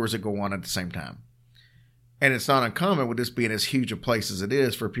 3 tours that go on at the same time. And it's not uncommon with this being as huge a place as it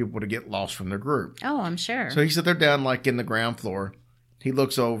is for people to get lost from their group. Oh, I'm sure. So he said they're down like in the ground floor. He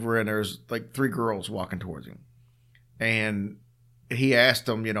looks over and there's like 3 girls walking towards him. And he asked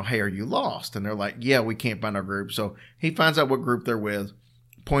them, hey, are you lost? And they're like, yeah, we can't find our group. So he finds out what group they're with,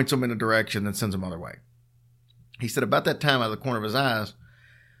 points them in a direction, and sends them on their way. He said about that time, out of the corner of his eyes,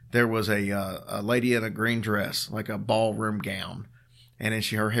 there was a lady in a green dress, like a ballroom gown. And then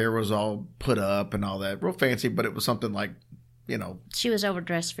her hair was all put up and all that. Real fancy, but it was something like, She was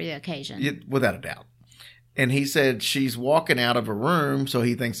overdressed for the occasion. Without a doubt. And he said she's walking out of a room, so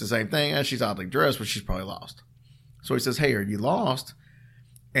he thinks the same thing. She's oddly dressed, but she's probably lost. So he says, hey, are you lost?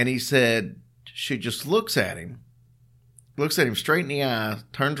 And he said she just looks at him straight in the eye,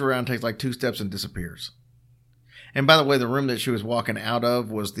 turns around, takes like 2 steps, and disappears. And by the way, the room that she was walking out of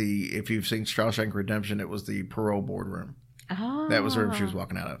was if you've seen Shawshank Redemption, it was the parole board room. Oh. That was the room she was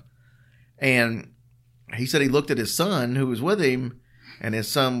walking out of. And he said he looked at his son who was with him, and his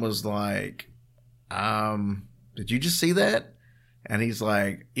son was like, did you just see that? And he's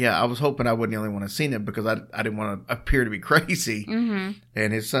like, yeah, I was hoping I wasn't the only one that seen it, because I didn't want to appear to be crazy. Mm-hmm.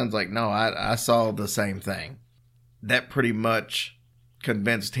 And his son's like, no, I saw the same thing. That pretty much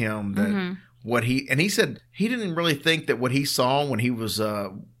convinced him that he said he didn't really think that what he saw when he was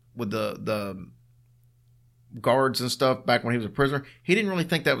with the guards and stuff back when he was a prisoner, he didn't really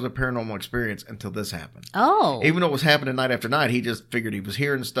think that was a paranormal experience until this happened. Oh. Even though it was happening night after night, he just figured he was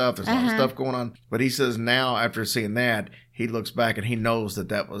hearing stuff. There's a lot of stuff going on. But he says now, after seeing that, he looks back and he knows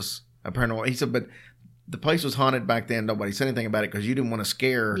that was a paranormal. He said, but the place was haunted back then. Nobody said anything about it because you didn't want to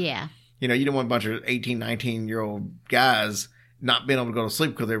scare. Yeah. You didn't want a bunch of 18, 19-year-old guys not being able to go to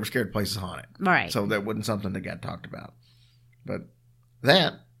sleep because they were scared the place is haunted. Right. So that wasn't something that got talked about. But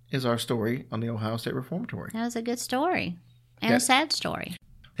that is our story on the Ohio State Reformatory. That was a good story. And a sad story.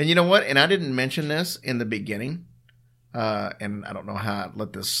 And you know what? And I didn't mention this in the beginning. And I don't know how I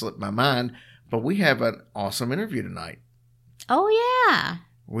let this slip my mind. But we have an awesome interview tonight. Oh, yeah.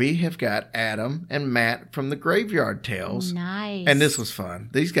 We have got Adam and Matt from the Graveyard Tales. Nice. And this was fun.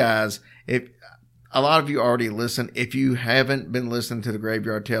 These guys, if a lot of you already listen. If you haven't been listening to the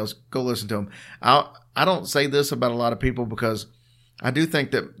Graveyard Tales, go listen to them. I don't say this about a lot of people because I do think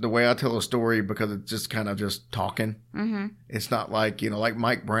that the way I tell a story, because it's just kind of just talking, it's not like, like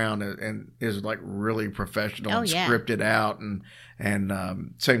Mike Brown and is like really professional and scripted out.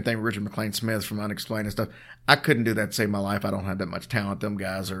 And same thing, Richard McLean Smith from Unexplained and stuff. I couldn't do that to save my life. I don't have that much talent. Them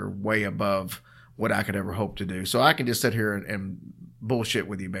guys are way above what I could ever hope to do. So I can just sit here and bullshit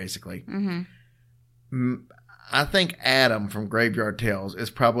with you, basically. I think Adam from Graveyard Tales is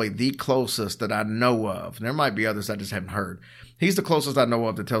probably the closest that I know of. There might be others I just haven't heard. He's the closest I know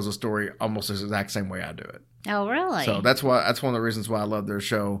of that tells a story almost the exact same way I do it. Oh, really? So that's one of the reasons why I love their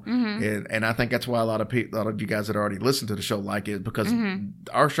show, and I think that's why a lot of you guys that already listened to the show like it, because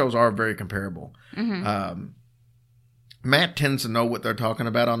our shows are very comparable. Matt tends to know what they're talking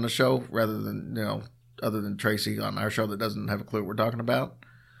about on the show, rather than other than Tracy on our show that doesn't have a clue what we're talking about.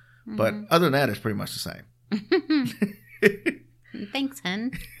 But other than that, it's pretty much the same. Thanks,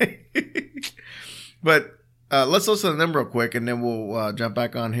 hun. But let's listen to them real quick, and then we'll jump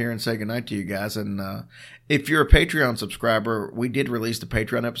back on here and say goodnight to you guys. And if you're a Patreon subscriber, we did release the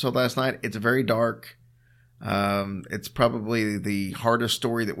Patreon episode last night. It's very dark. It's probably the hardest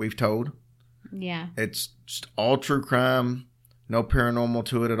story that we've told. Yeah. It's just all true crime, no paranormal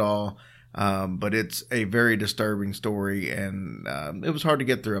to it at all. But it's a very disturbing story, and it was hard to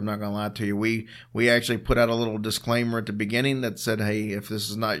get through. I'm not going to lie to you. We actually put out a little disclaimer at the beginning that said, hey, if this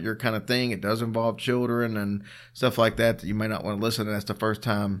is not your kind of thing, it does involve children and stuff like that you may not want to listen. And that's the first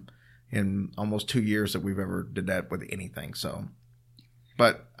time in almost 2 years that we've ever did that with anything. So,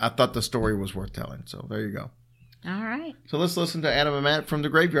 but I thought the story was worth telling. So there you go. All right. So let's listen to Adam and Matt from the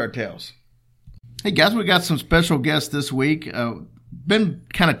Graveyard Tales. Hey guys, we got some special guests this week. Been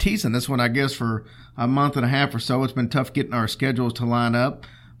kind of teasing this one, I guess, for a month and a half or so. It's been tough getting our schedules to line up.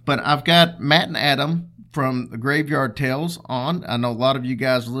 But I've got Matt and Adam from the Graveyard Tales on. I know a lot of you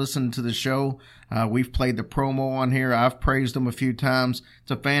guys listen to the show. We've played the promo on here. I've praised them a few times.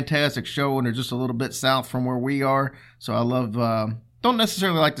 It's a fantastic show, and they're just a little bit south from where we are. So I love, don't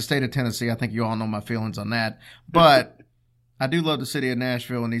necessarily like the state of Tennessee. I think you all know my feelings on that. But I do love the city of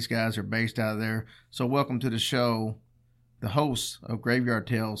Nashville, and these guys are based out of there. So welcome to the show, the hosts of Graveyard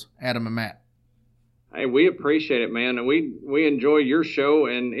Tales, Adam and Matt. Hey, we appreciate it, man. And we enjoy your show,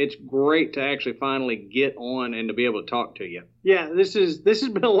 and it's great to actually finally get on and to be able to talk to you. Yeah, this has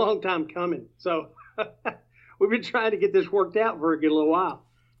been a long time coming. So we've been trying to get this worked out for a good little while.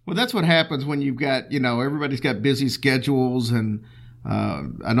 Well, that's what happens when you've got, everybody's got busy schedules. And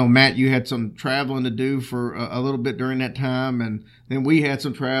I know, Matt, you had some traveling to do for a little bit during that time. And then we had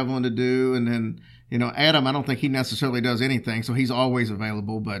some traveling to do. And then, Adam, I don't think he necessarily does anything, so he's always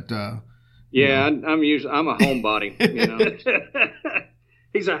available. But yeah, I'm a homebody.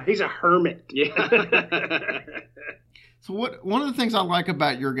 He's a hermit. Yeah. So one of the things I like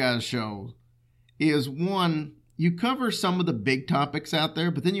about your guys' show is, one, you cover some of the big topics out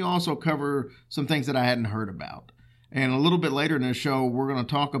there, but then you also cover some things that I hadn't heard about. And a little bit later in the show, we're going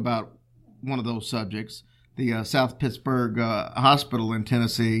to talk about one of those subjects, the South Pittsburgh Hospital in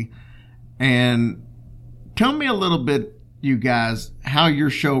Tennessee. And tell me a little bit, you guys, how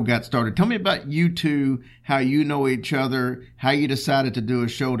your show got started. Tell me about you two, how you know each other, how you decided to do a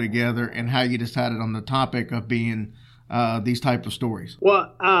show together, and how you decided on the topic of being these type of stories.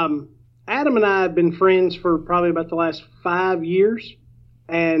 Well, Adam and I have been friends for probably about the last 5 years,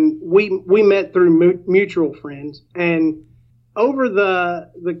 and we met through mutual friends. And over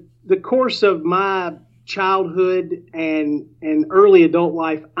the course of my childhood and early adult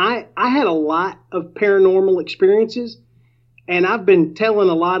life, I had a lot of paranormal experiences, and I've been telling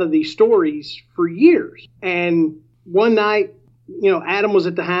a lot of these stories for years. And one night, Adam was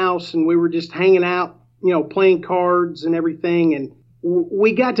at the house, and we were just hanging out, playing cards and everything, and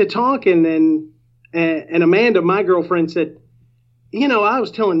we got to talking, and Amanda, my girlfriend, said, I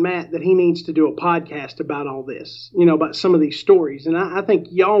was telling Matt that he needs to do a podcast about all this, about some of these stories, and I think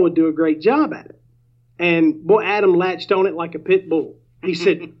y'all would do a great job at it. And boy, Adam latched on it like a pit bull. He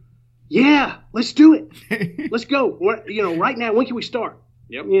said, yeah, let's do it. Let's go. Right now, when can we start?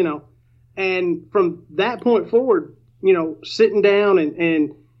 Yep. And from that point forward, sitting down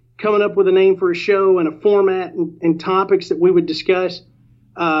and coming up with a name for a show and a format and topics that we would discuss,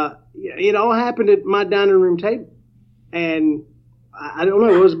 it all happened at my dining room table. And I don't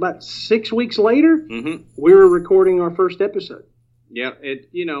know, it was about 6 weeks later, we were recording our first episode. Yeah,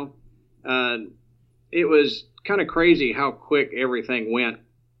 it was kind of crazy how quick everything went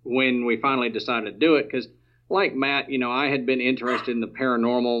when we finally decided to do it. Because like Matt, I had been interested in the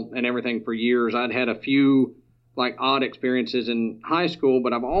paranormal and everything for years. I'd had a few odd experiences in high school,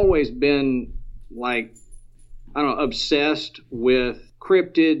 but I've always been obsessed with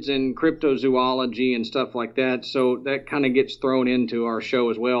cryptids and cryptozoology and stuff like that. So that kind of gets thrown into our show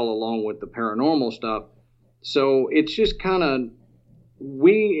as well, along with the paranormal stuff. So it's just kind of,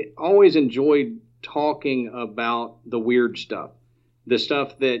 we always enjoyed talking about the weird stuff, the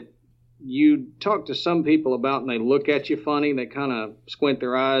stuff that you talk to some people about and they look at you funny. They kind of squint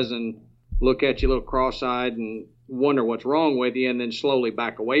their eyes and look at you a little cross-eyed and wonder what's wrong with you and then slowly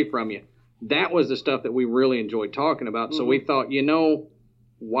back away from you. That was the stuff that we really enjoyed talking about. Mm-hmm. So we thought,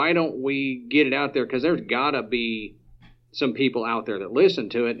 why don't we get it out there? Because there's got to be some people out there that listen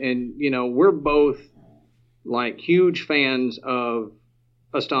to it. And, we're both like huge fans of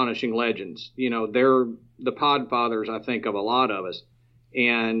Astonishing Legends. They're the podfathers, I think, of a lot of us.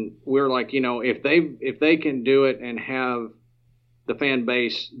 And we're like, if they can do it and have the fan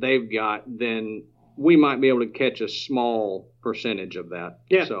base they've got, then we might be able to catch a small percentage of that.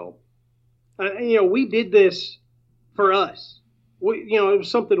 Yeah. So, we did this for us. It was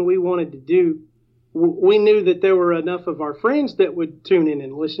something we wanted to do. We knew that there were enough of our friends that would tune in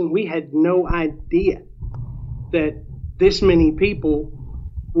and listen. We had no idea that this many people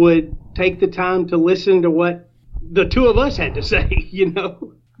would take the time to listen to what the two of us had to say,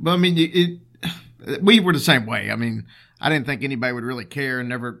 But I mean, we were the same way. I mean, I didn't think anybody would really care, and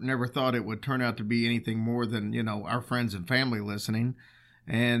never thought it would turn out to be anything more than, our friends and family listening.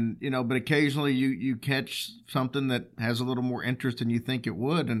 And, but occasionally you catch something that has a little more interest than you think it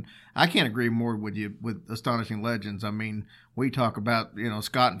would. And I can't agree more with you with Astonishing Legends. I mean, we talk about,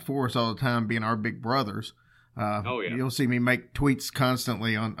 Scott and Forrest all the time being our big brothers. Oh, yeah. You'll see me make tweets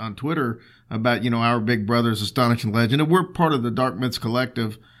constantly on Twitter about, our big brothers, Astonishing Legend. And we're part of the Dark Myths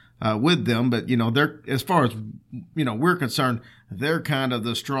Collective with them. But, they're, as far as, we're concerned, they're kind of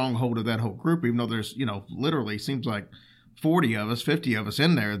the stronghold of that whole group, even though there's, literally seems like 40 of us, 50 of us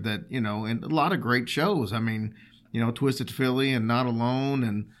in there that, and a lot of great shows. I mean, Twisted Philly and Not Alone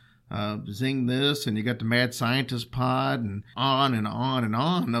and Zing This, and you got the Mad Scientist Pod and on and on and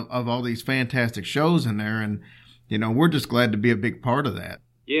on of all these fantastic shows in there. And, we're just glad to be a big part of that.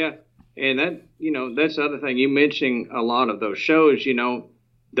 Yeah. And that, that's the other thing. You mentioning a lot of those shows,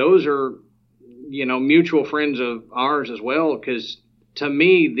 those are, mutual friends of ours as well. Because to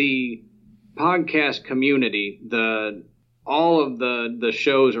me, the podcast community, all of the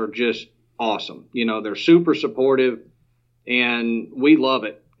shows are just awesome. They're super supportive and we love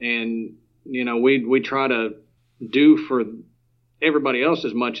it. And, we try to do for everybody else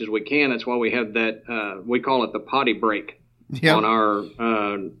as much as we can. That's why we have that, we call it the potty break on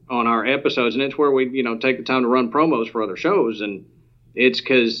our episodes. And it's where we, take the time to run promos for other shows. And it's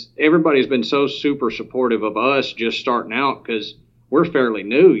because everybody's been so super supportive of us just starting out because we're fairly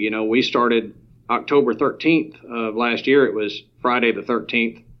new. We started October 13th of last year. It was Friday the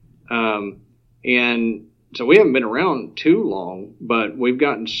 13th. And so we haven't been around too long, but we've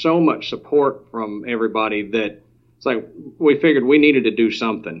gotten so much support from everybody that it's like we figured we needed to do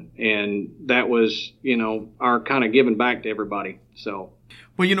something. And that was, our kind of giving back to everybody. So,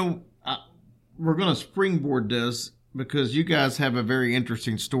 well, we're going to springboard this because you guys have a very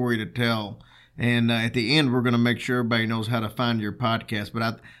interesting story to tell. And at the end, we're going to make sure everybody knows how to find your podcast.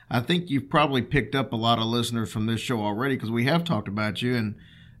 But I think you've probably picked up a lot of listeners from this show already because we have talked about you.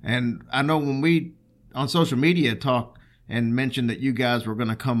 And I know when we on social media talk and mentioned that you guys were going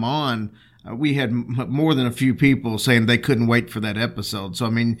to come on, we had more than a few people saying they couldn't wait for that episode. So, I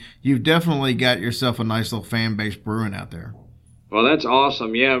mean, you've definitely got yourself a nice little fan base brewing out there. Well, that's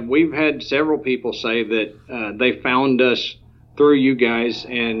awesome. Yeah, we've had several people say that they found us through you guys,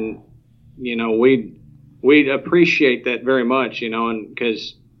 and we appreciate that very much, and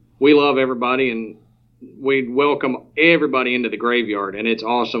because we love everybody and we welcome everybody into the graveyard. And it's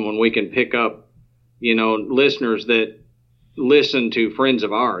awesome when we can pick up, listeners that listen to friends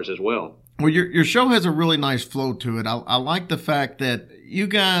of ours as well. Well, your show has a really nice flow to it. I like the fact that you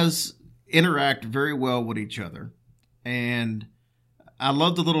guys interact very well with each other. And I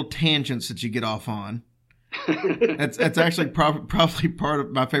love the little tangents that you get off on. That's actually probably part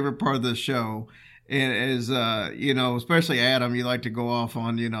of my favorite part of the show is, especially Adam, you like to go off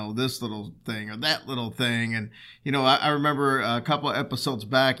on, this little thing or that little thing. And, I remember a couple of episodes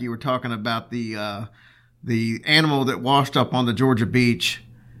back, you were talking about the animal that washed up on the Georgia beach.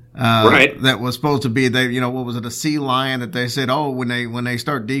 Right. That was supposed to be, what was it? A sea lion that they said, when they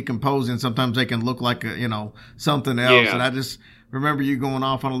start decomposing, sometimes they can look like something else. Yeah. And I just remember you going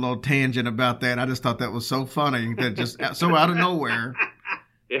off on a little tangent about that. I just thought that was so funny that just so out of nowhere.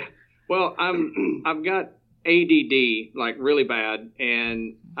 Yeah. Well, I've got ADD like really bad,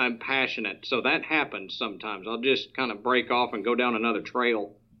 and I'm passionate, so that happens sometimes. I'll just kind of break off and go down another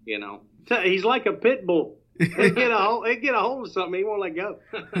trail, He's like a pit bull. It get a hold of something, he won't let go.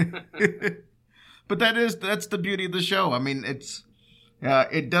 But that's the beauty of the show. I mean,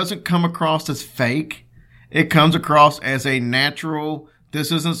 it doesn't come across as fake. It comes across as a natural. This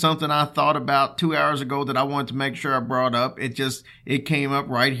isn't something I thought about 2 hours ago that I wanted to make sure I brought up. It came up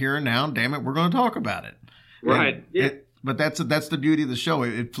right here and now. Damn it, we're going to talk about it. Right. But that's the beauty of the show.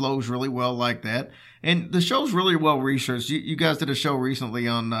 It flows really well like that, and the show's really well researched. You guys did a show recently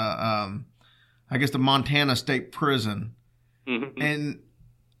on, I guess, the Montana State Prison, Mm-hmm. and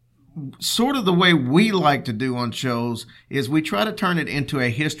sort of the way we like to do on shows is we try to turn it into a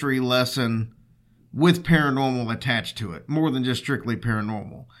history lesson with paranormal attached to it, more than just strictly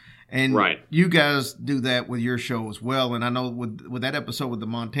paranormal. And Right. you guys do that with your show as well. And I know with that episode with the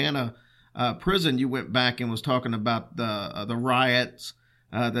Montana prison, you went back and was talking about the riots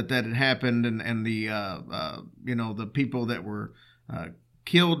that had happened and the the people that were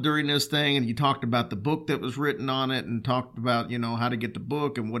killed during this thing, and you talked about the book that was written on it and talked about how to get the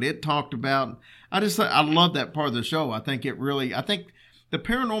book and what it talked about. I love that part of the show. I think the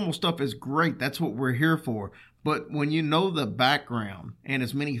paranormal stuff is great. That's what we're here for. But when you know the background and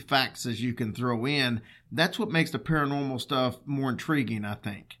as many facts as you can throw in, that's what makes the paranormal stuff more intriguing, I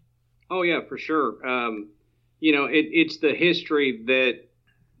think. Oh yeah, for sure. It's the history that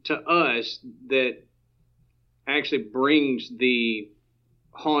to us that actually brings the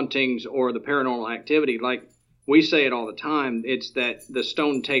hauntings or the paranormal activity. Like we say it all the time, it's that the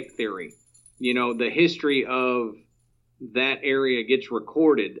stone tape theory. The history of that area gets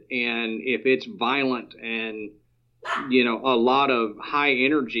recorded, and if it's violent and a lot of high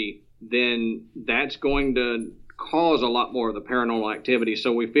energy, then that's going to cause a lot more of the paranormal activity.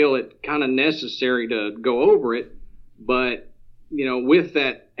 So we feel it kind of necessary to go over it, but with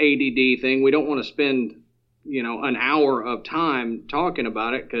that ADD thing, we don't want to spend an hour of time talking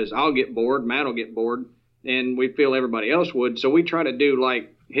about it, because I'll get bored, Matt will get bored, and we feel everybody else would. So we try to do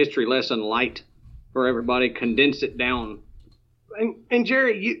like history lesson light for everybody, condense it down. And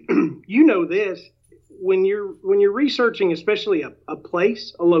Jerry, you know this, when you're researching, especially a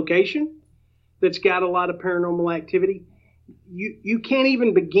place, a location that's got a lot of paranormal activity, you can't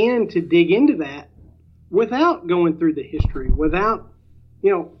even begin to dig into that without going through the history, without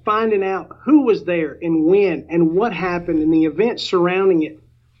finding out who was there and when and what happened and the events surrounding it,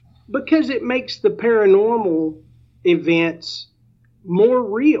 because it makes the paranormal events more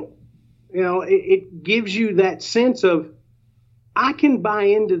real. It gives you that sense of, I can buy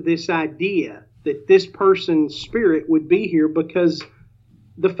into this idea that this person's spirit would be here because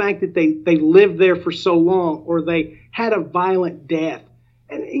the fact that they lived there for so long, or they had a violent death,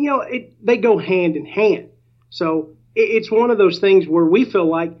 and they go hand in hand. So it's one of those things where we feel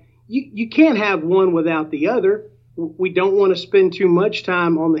like you can't have one without the other. We don't want to spend too much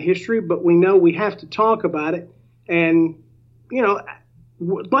time on the history, but we know we have to talk about it. And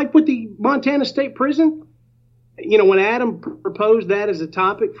like with the Montana State Prison, when Adam proposed that as a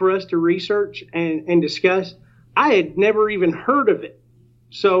topic for us to research and discuss, I had never even heard of it.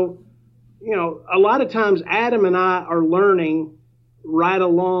 So, a lot of times Adam and I are learning right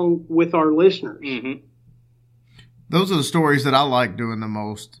along with our listeners. Mm-hmm. Those are the stories that I like doing the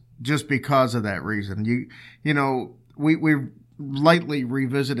most, just because of that reason. We lately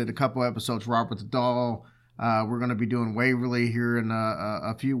revisited a couple episodes, Robert the Doll. We're going to be doing Waverly here in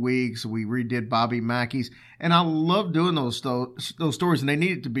a few weeks. We redid Bobby Mackey's, and I love doing those stories, and they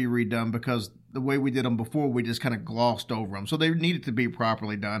needed to be redone because the way we did them before, we just kind of glossed over them. So they needed to be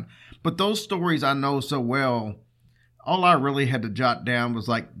properly done. But those stories I know so well, all I really had to jot down was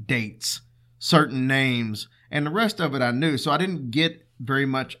like dates, certain names, and the rest of it I knew. So I didn't get very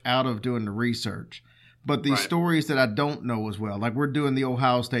much out of doing the research. But these stories that I don't know as well, like we're doing the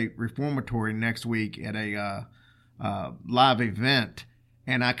Ohio State Reformatory next week at a live event,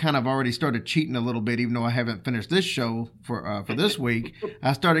 and I kind of already started cheating a little bit, even though I haven't finished this show for this week.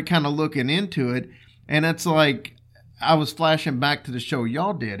 I started kind of looking into it, and it's like I was flashing back to the show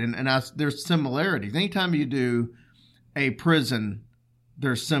y'all did, and there's similarities. Anytime you do a prison,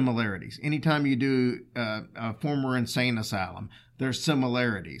 there's similarities. Anytime you do a former insane asylum, there's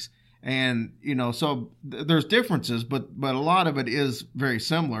similarities. And, so there's differences, but a lot of it is very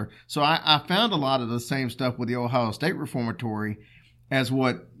similar. So I found a lot of the same stuff with the Ohio State Reformatory as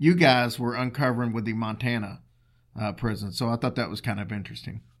what you guys were uncovering with the Montana prison. So I thought that was kind of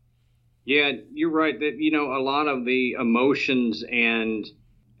interesting. Yeah, you're right that, a lot of the emotions and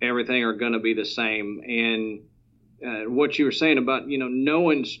everything are going to be the same. And what you were saying about,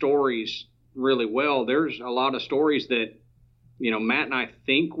 knowing stories really well, there's a lot of stories that, Matt and I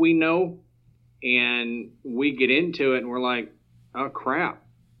think we know, and we get into it and we're like, oh crap,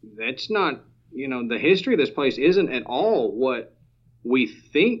 that's not the history of this place isn't at all what we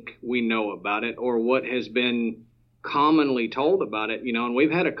think we know about it or what has been commonly told about it, and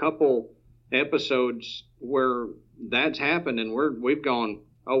we've had a couple episodes where that's happened and we've gone,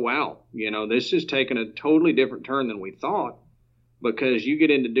 oh wow, this is taking a totally different turn than we thought, because you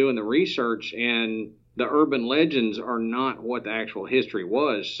get into doing the research and the urban legends are not what the actual history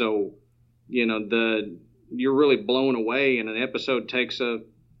was. So, you're really blown away, and an episode takes a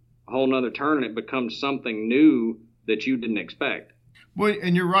whole nother turn and it becomes something new that you didn't expect. Well,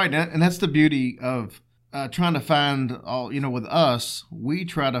 and you're right, and that's the beauty of trying to find all. With us, we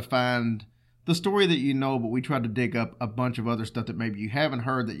try to find the story that but we try to dig up a bunch of other stuff that maybe you haven't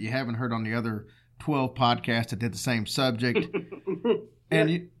heard on the other 12 podcasts that did the same subject.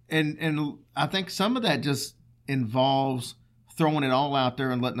 And I think some of that just involves throwing it all out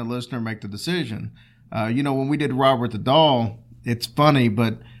there and letting the listener make the decision. When we did Robert the Doll, it's funny,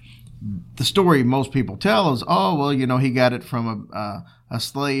 but the story most people tell is, he got it from a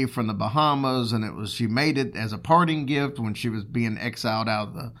slave from the Bahamas, and she made it as a parting gift when she was being exiled out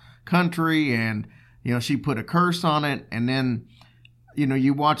of the country, and she put a curse on it. And then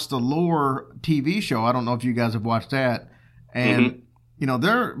you watch the Lore TV show. I don't know if you guys have watched that, and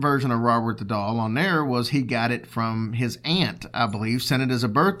their version of Robert the Doll on there was he got it from his aunt, I believe, sent it as a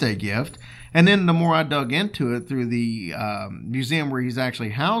birthday gift. And then the more I dug into it through the museum where he's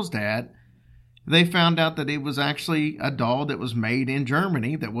actually housed at, they found out that it was actually a doll that was made in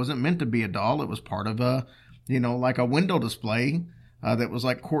Germany that wasn't meant to be a doll. It was part of a, like a window display that was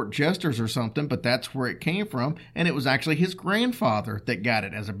like court jesters or something, but that's where it came from. And it was actually his grandfather that got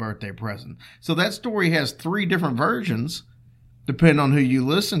it as a birthday present. So that story has 3 different versions, depending on who you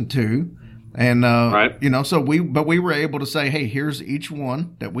listen to. And, right. So we were able to say, hey, here's each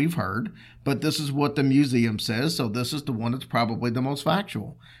one that we've heard, but this is what the museum says. So this is the one that's probably the most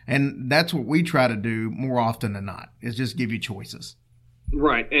factual. And that's what we try to do more often than not, is just give you choices.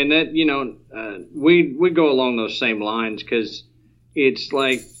 Right. And that, we go along those same lines, because it's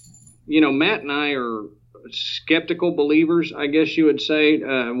like, Matt and I are skeptical believers, I guess you would say.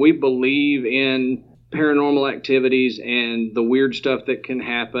 We believe in paranormal activities and the weird stuff that can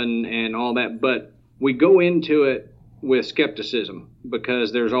happen and all that, but we go into it with skepticism,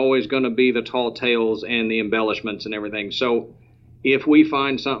 because there's always going to be the tall tales and the embellishments and everything. So if we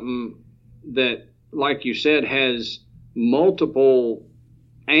find something that, like you said, has multiple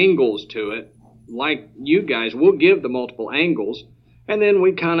angles to it, like you guys, we'll give the multiple angles, and then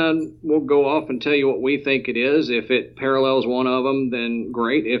we'll go off and tell you what we think it is. If it parallels one of them, then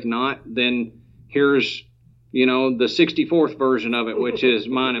great. If not, then here's, the 64th version of it, which is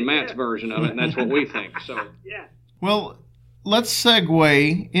mine and Matt's version of it, and that's what we think. So, yeah. Well, let's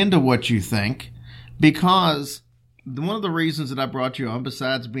segue into what you think, because one of the reasons that I brought you on,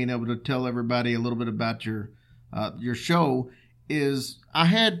 besides being able to tell everybody a little bit about your show, is I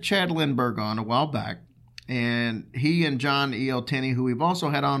had Chad Lindbergh on a while back, and he and John E.L. Tenney, who we've also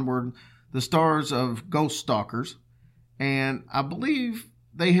had on, were the stars of Ghost Stalkers, and I believe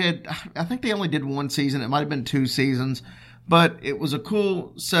I think they only did 1 season. It might have been 2 seasons, but it was a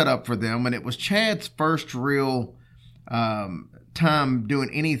cool setup for them. And it was Chad's first real time doing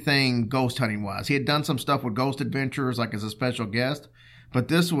anything ghost hunting wise. He had done some stuff with Ghost Adventures, like as a special guest, but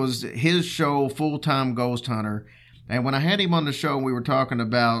this was his show, full-time ghost hunter. And when I had him on the show, we were talking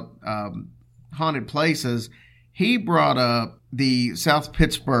about haunted places. He brought up the South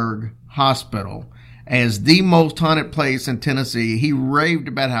Pittsburgh Hospital as the most haunted place in Tennessee. He raved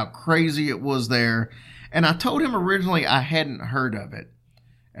about how crazy it was there. And I told him originally I hadn't heard of it.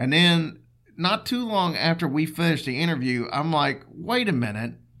 And then not too long after we finished the interview, I'm like, wait a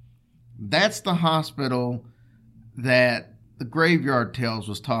minute. That's the hospital that the Graveyard Tales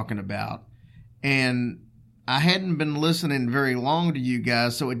was talking about. And I hadn't been listening very long to you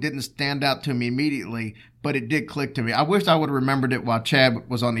guys, so it didn't stand out to me immediately, but it did click to me. I wish I would have remembered it while Chad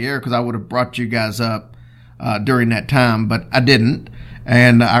was on the air, because I would have brought you guys up during that time, but I didn't.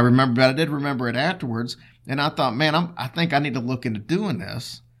 And I did remember it afterwards. And I thought, man, I think I need to look into doing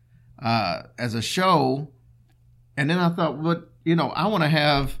this as a show. And then I thought, I want to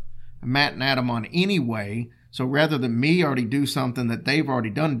have Matt and Adam on anyway. So rather than me already do something that they've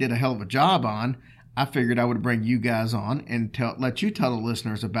already done and did a hell of a job on, I figured I would bring you guys on and let you tell the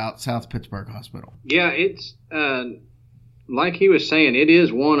listeners about South Pittsburgh Hospital. Yeah, it's like he was saying, it is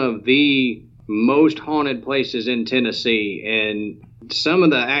one of the most haunted places in Tennessee, and some of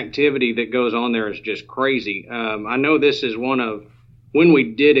the activity that goes on there is just crazy. I know this is when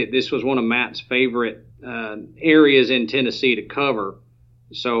we did it, this was one of Matt's favorite areas in Tennessee to cover.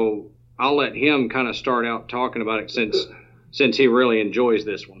 So I'll let him kind of start out talking about it since he really enjoys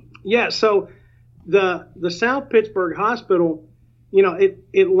this one. Yeah, so the South Pittsburgh Hospital,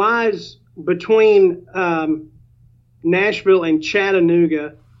 it lies between Nashville and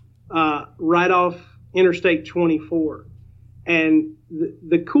Chattanooga, right off Interstate 24. And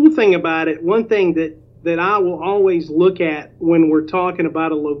the cool thing about it, one thing that I will always look at when we're talking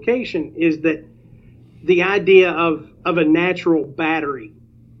about a location is that the idea of a natural battery,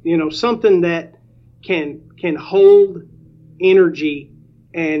 something that can hold energy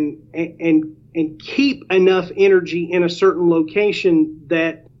and keep enough energy in a certain location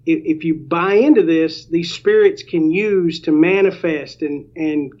that if you buy into this, these spirits can use to manifest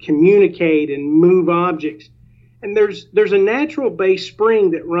and communicate and move objects. And there's a natural base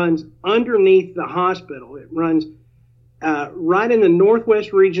spring that runs underneath the hospital. It runs right in the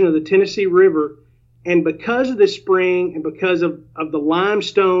northwest region of the Tennessee River. And because of this spring and because of the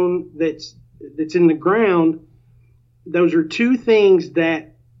limestone that's in the ground, those are two things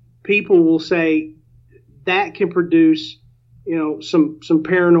that people will say that can produce, some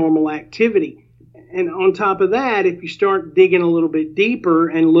paranormal activity. And on top of that, if you start digging a little bit deeper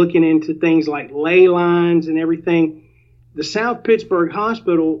and looking into things like ley lines and everything, the South Pittsburgh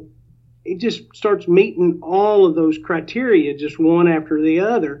Hospital, it just starts meeting all of those criteria, just one after the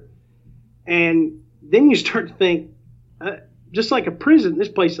other. And then you start to think, just like a prison, this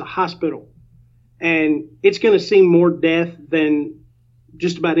place is a hospital. And it's going to see more death than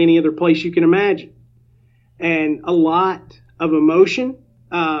just about any other place you can imagine. And a lot of emotion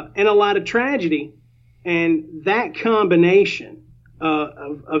and a lot of tragedy. And that combination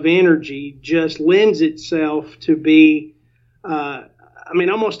of energy just lends itself to be,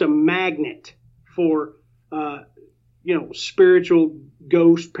 almost a magnet for, spiritual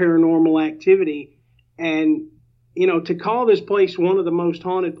ghost paranormal activity. And, to call this place one of the most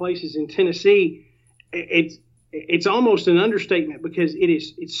haunted places in Tennessee, it's almost an understatement because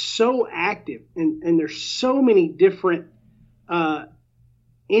it's so active and there's so many different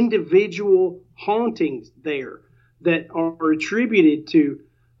individual hauntings there that are attributed to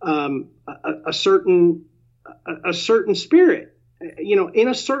a certain spirit, in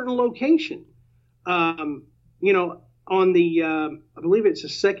a certain location. On the I believe it's the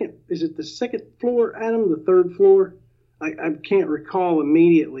second floor, Adam? The third floor? I can't recall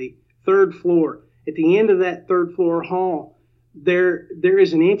immediately. Third floor. At the end of that third floor hall, there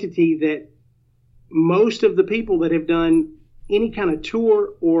is an entity that most of the people that have done any kind of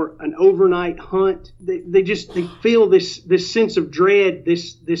tour or an overnight hunt, they feel this sense of dread,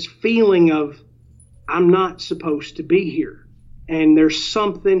 this feeling of, I'm not supposed to be here. And there's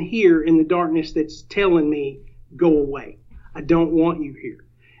something here in the darkness that's telling me, go away. I don't want you here.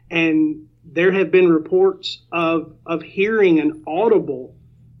 And there have been reports of hearing an audible,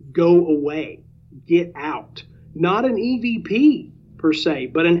 go away, get out. Not an EVP per se,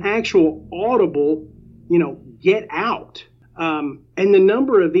 but an actual audible, get out. And the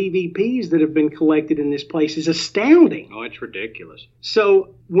number of EVPs that have been collected in this place is astounding. Oh, it's ridiculous.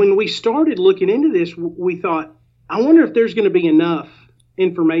 So when we started looking into this, we thought, I wonder if there's going to be enough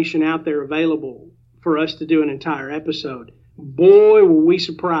information out there available for us to do an entire episode. Boy, were we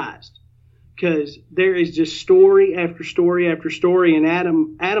surprised, because there is just story after story after story. And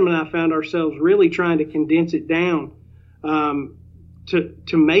Adam and I found ourselves really trying to condense it down to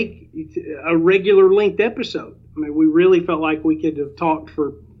make a regular length episode. I mean, we really felt like we could have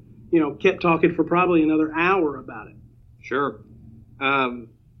kept talking for probably another hour about it. Sure.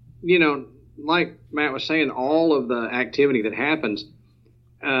 Like Matt was saying, all of the activity that happens,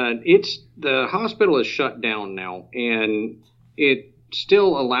 the hospital is shut down now, and it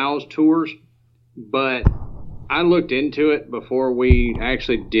still allows tours, but I looked into it before we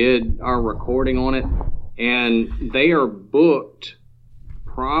actually did our recording on it, and they are booked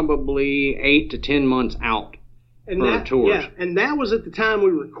probably 8 to 10 months out for tours. Yeah, and that was at the time we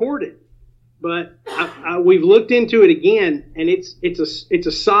recorded. But we've looked into it again, and it's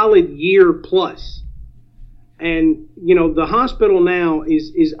a solid year plus. And the hospital now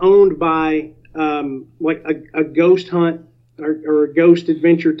is owned by like a ghost hunt or a ghost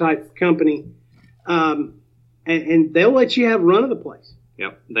adventure type company, and they'll let you have run of the place.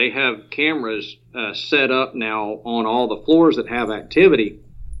 Yep, they have cameras set up now on all the floors that have activity,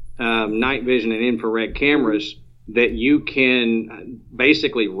 night vision and infrared cameras that you can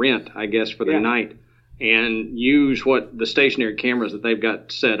basically rent, I guess, for the night, and use what the stationary cameras that they've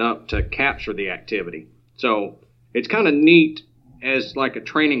got set up to capture the activity. So it's kind of neat as like a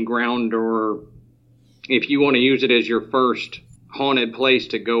training ground, or if you want to use it as your first haunted place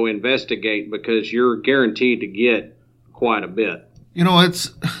to go investigate, because you're guaranteed to get quite a bit.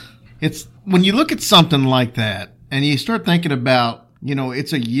 It's when you look at something like that and you start thinking about,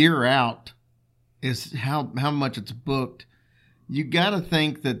 it's a year out is how much it's booked. You got to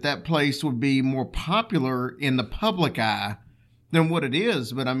think that place would be more popular in the public eye than what it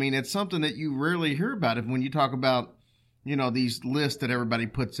is. But I mean, it's something that you rarely hear about. If when you talk about, these lists that everybody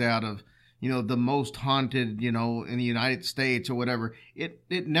puts out of, the most haunted, in the United States or whatever,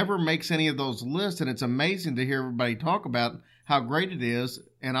 it never makes any of those lists. And it's amazing to hear everybody talk about how great it is.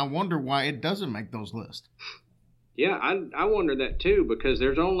 And I wonder why it doesn't make those lists. Yeah, I wonder that too, because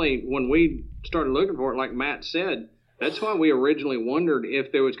there's only, when we started looking for it, like Matt said, that's why we originally wondered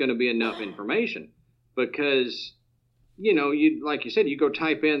if there was going to be enough information. Because, you like you said, you go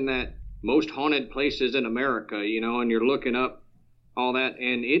type in that most haunted places in America, and you're looking up all that,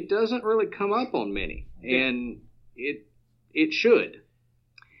 and it doesn't really come up on many. And it should.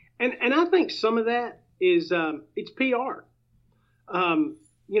 And I think some of that is it's PR.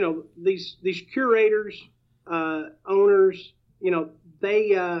 These curators, owners,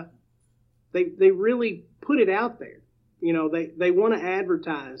 they really put it out there. They want to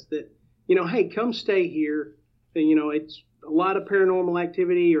advertise that, hey, come stay here. It's a lot of paranormal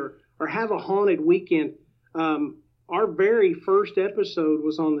activity, or have a haunted weekend. Our very first episode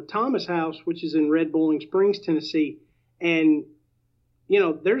was on the Thomas House, which is in Red Bowling Springs, Tennessee. And,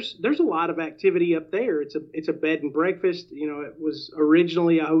 there's a lot of activity up there. It's a bed and breakfast. It was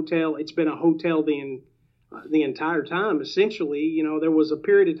originally a hotel. It's been a hotel the entire time, essentially. There was a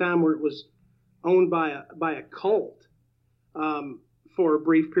period of time where it was owned by a cult for a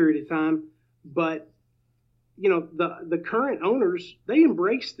brief period of time. But, the current owners, they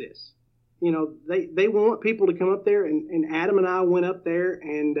embrace this. They want people to come up there, and Adam and I went up there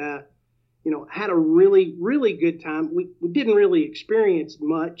and, had a really, really good time. We didn't really experience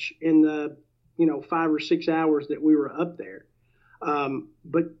much in the, 5 or 6 hours that we were up there.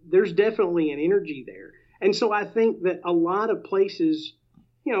 But there's definitely an energy there. And so I think that a lot of places,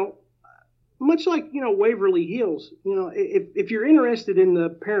 much like, Waverly Hills, if you're interested in the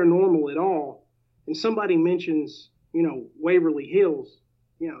paranormal at all, and somebody mentions, Waverly Hills,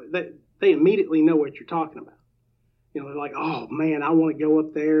 they immediately know what you're talking about. They're like, oh man, I want to go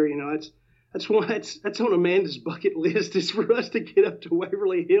up there. That's on Amanda's bucket list, is for us to get up to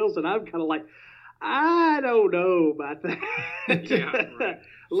Waverly Hills. And I'm kind of like, I don't know about that. Yeah, right.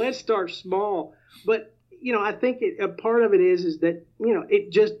 Let's start small. But, I think a part of it is that,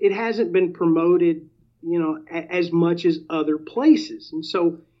 it hasn't been promoted, as much as other places. And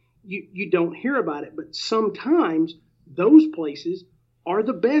so you don't hear about it. But sometimes those places are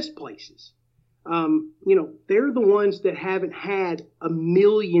the best places. They're the ones that haven't had a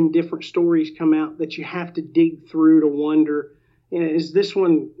million different stories come out that you have to dig through to wonder, is this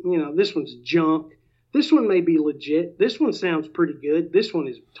one, this one's junk. This one may be legit. This one sounds pretty good. This one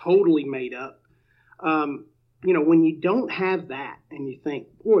is totally made up. When you don't have that and you think,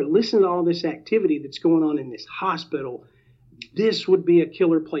 boy, listen to all this activity that's going on in this hospital, this would be a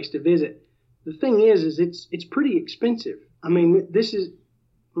killer place to visit. The thing is it's pretty expensive. This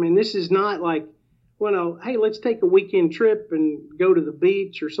is not like, hey, let's take a weekend trip and go to the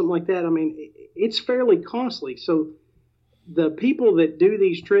beach or something like that. It's fairly costly. So the people that do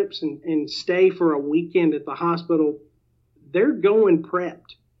these trips and stay for a weekend at the hospital, they're going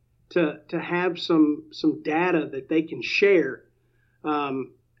prepped to have some data that they can share.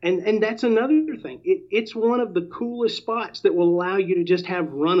 And that's another thing. It's one of the coolest spots that will allow you to just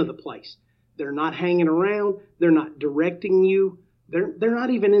have run of the place. They're not hanging around. They're not directing you. They're not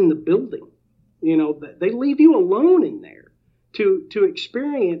even in the building. They leave you alone in there to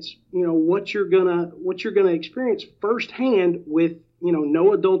experience, what you're gonna experience firsthand with,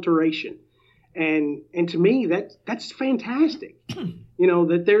 no adulteration. And to me, that's fantastic.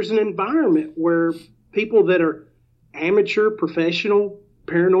 That there's an environment where people that are amateur, professional,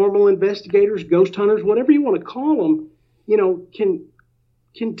 paranormal investigators, ghost hunters, whatever you want to call them,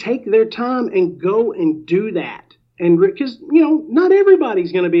 can take their time and go and do that. And because, not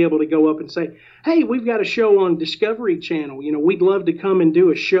everybody's going to be able to go up and say, hey, we've got a show on Discovery Channel. We'd love to come and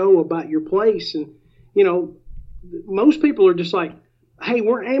do a show about your place. And, most people are just like, hey,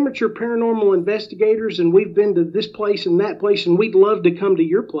 we're amateur paranormal investigators and we've been to this place and that place and we'd love to come to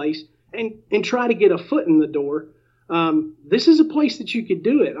your place and try to get a foot in the door. This is a place that you could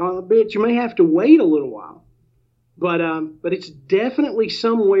do it. Albeit you may have to wait a little while. But it's definitely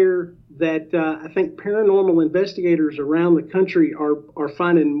somewhere that I think paranormal investigators around the country are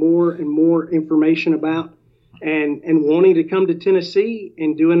finding more and more information about and wanting to come to Tennessee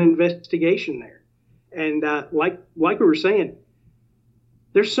and do an investigation there. And like we were saying,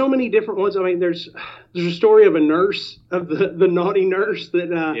 there's so many different ones. There's a story of a nurse, of the naughty nurse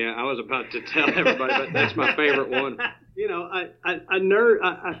that. Yeah, I was about to tell everybody, but that's my favorite one. a nurse,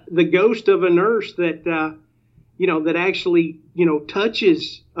 the ghost of a nurse that that actually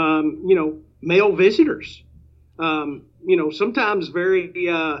touches male visitors, sometimes very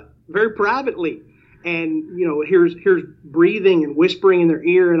privately, and here's breathing and whispering in their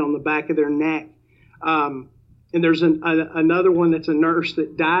ear and on the back of their neck. And there's another one that's a nurse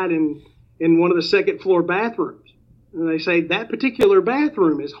that died in one of the second floor bathrooms. And they say that particular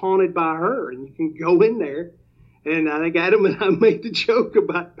bathroom is haunted by her, and you can go in there. And I think Adam and I made the joke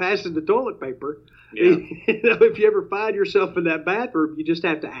about passing the toilet paper. Yeah. If you ever find yourself in that bathroom, you just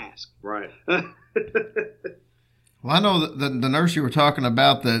have to ask. Right. Well, I know the nurse you were talking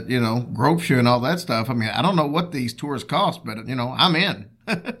about, that, Gropeshire and all that stuff. I mean, I don't know what these tours cost, but, I'm in.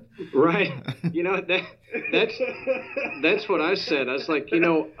 Right. That's what I said. I was like,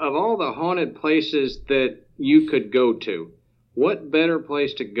 of all the haunted places that you could go to, what better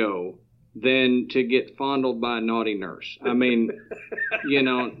place to go than to get fondled by a naughty nurse? I mean,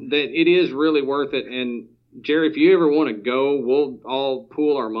 that it is really worth it. And Jerry, if you ever want to go, we'll all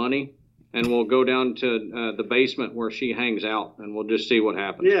pool our money and we'll go down to the basement where she hangs out, and we'll just see what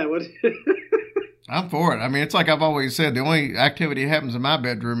happens. Yeah. I'm for it. I mean, it's like I've always said, the only activity that happens in my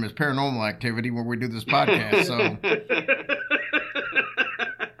bedroom is paranormal activity where we do this podcast.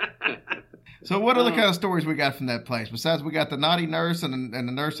 So what other kind of stories we got from that place? Besides, we got the naughty nurse and the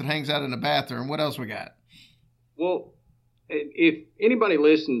nurse that hangs out in the bathroom. What else we got? Well, if anybody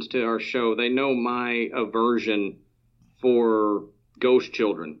listens to our show, they know my aversion for ghost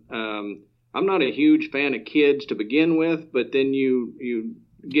children. I'm not a huge fan of kids to begin with, but then you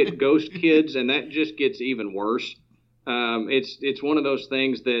get ghost kids, and that just gets even worse. It's one of those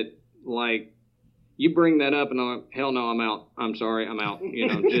things that, like, you bring that up, and I'm like, hell no, I'm out. I'm sorry, I'm out.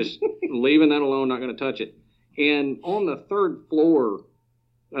 Just leaving that alone, not going to touch it. And on the third floor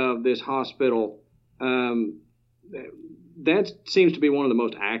of this hospital, that seems to be one of the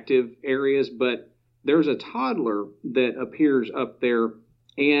most active areas, but there's a toddler that appears up there,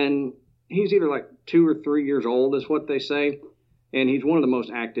 and he's either like 2 or 3 years old, is what they say. And he's one of the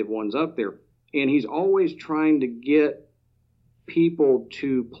most active ones up there. And he's always trying to get people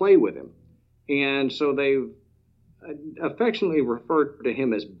to play with him. And so they've affectionately referred to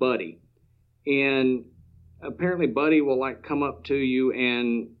him as Buddy. And apparently Buddy will like come up to you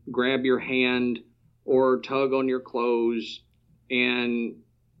and grab your hand or tug on your clothes. And,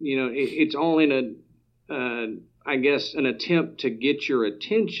 it's all in I guess, an attempt to get your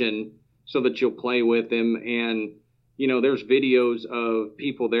attention so that you'll play with him. And there's videos of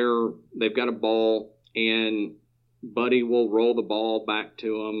people there, they've got a ball, and Buddy will roll the ball back to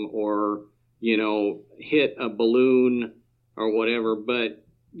them, or, hit a balloon or whatever. But,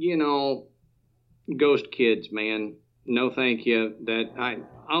 ghost kids, man, no thank you.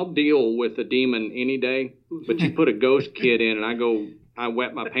 I'll deal with a demon any day, but you put a ghost kid in and I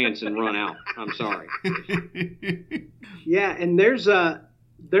wet my pants and run out. I'm sorry. Yeah, and there's a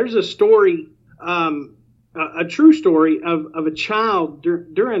story, a true story of a child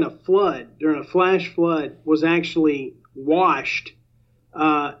during a flash flood, was actually washed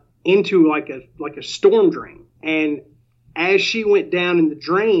into like a storm drain. And as she went down in the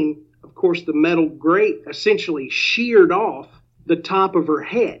drain, of course, the metal grate essentially sheared off the top of her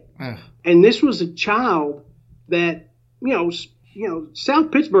head. And this was a child that,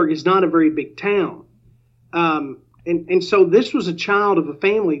 South Pittsburgh is not a very big town. And so this was a child of a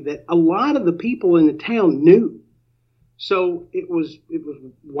family that a lot of the people in the town knew. So it was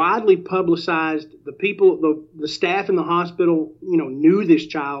widely publicized. The people, the staff in the hospital, knew this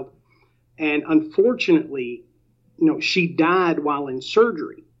child. And unfortunately, she died while in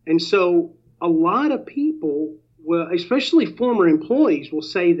surgery. And so a lot of people, well, especially former employees, will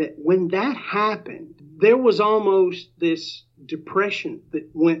say that when that happened, there was almost this depression that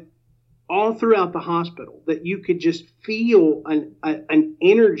went all throughout the hospital, that you could just feel an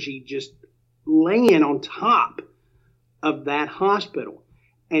energy just laying on top of that hospital.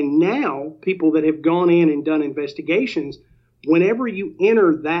 And now people that have gone in and done investigations, whenever you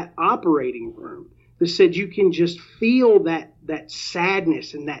enter that operating room, they said you can just feel that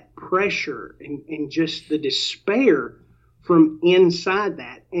sadness and that pressure and just the despair from inside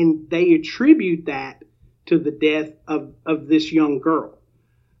that. And they attribute that to the death of this young girl.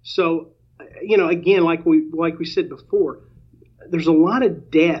 So, again, like we said before, there's a lot of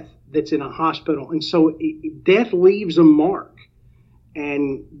death that's in a hospital. And so death leaves a mark.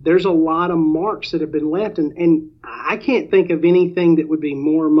 And there's a lot of marks that have been left. And I can't think of anything that would be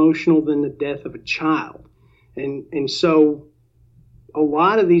more emotional than the death of a child. And so a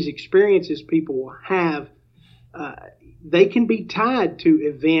lot of these experiences people will have, they can be tied to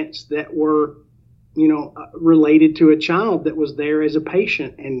events that were related to a child that was there as a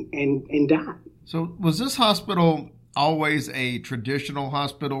patient and died. So was this hospital always a traditional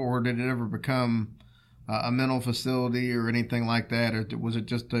hospital, or did it ever become a mental facility or anything like that? Or was it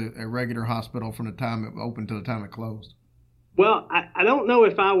just a regular hospital from the time it opened to the time it closed? Well, I don't know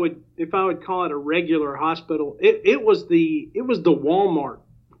if I would call it a regular hospital. It was the Walmart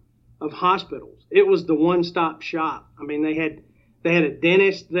of hospitals. It was the one-stop shop. I mean, they had a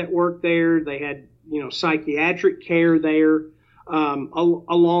dentist that worked there. They had psychiatric care there,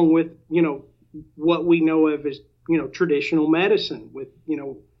 along with what we know of as traditional medicine with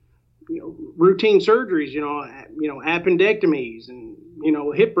routine surgeries, appendectomies and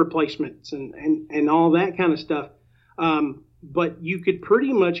hip replacements and all that kind of stuff. But you could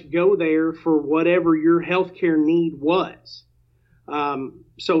pretty much go there for whatever your healthcare need was.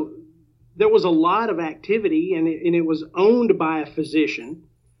 So there was a lot of activity, and it was owned by a physician.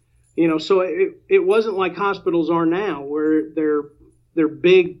 So it wasn't like hospitals are now, where they're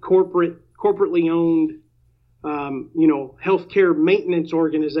big corporately owned, healthcare maintenance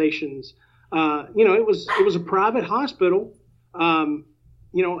organizations. It was a private hospital, and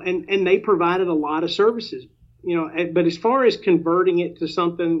they provided a lot of services. But as far as converting it to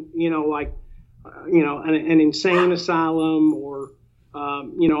something, like, an insane asylum or,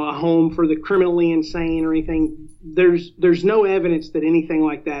 a home for the criminally insane or anything, there's no evidence that anything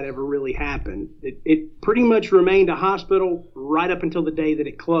like that ever really happened. It pretty much remained a hospital right up until the day that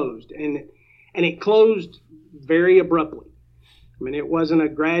it closed, and it closed very abruptly. I mean, it wasn't a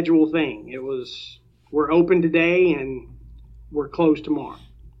gradual thing. It was, we're open today and we're closed tomorrow,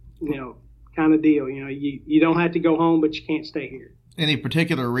 kind of deal. You don't have to go home, but you can't stay here. Any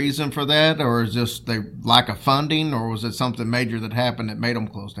particular reason for that, or is just they lack of funding, or was it something major that happened that made them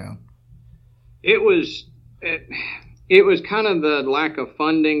close down? It was kind of the lack of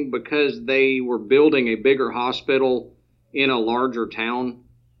funding, because they were building a bigger hospital in a larger town.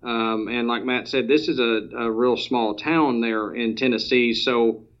 And like Matt said, this is a real small town there in Tennessee.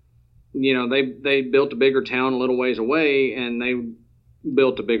 So, they built a bigger town a little ways away, and they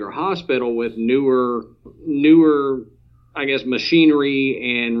built a bigger hospital with newer, I guess,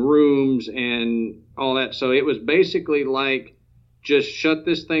 machinery and rooms and all that. So it was basically like, just shut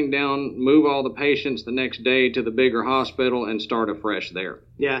this thing down, move all the patients the next day to the bigger hospital and start afresh there.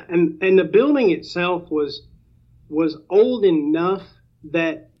 Yeah. And the building itself was old enough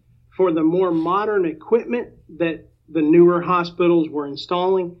that for the more modern equipment that the newer hospitals were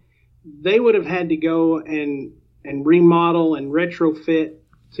installing, they would have had to go and remodel and retrofit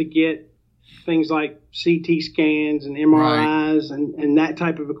to get things like CT scans and MRIs, right, and that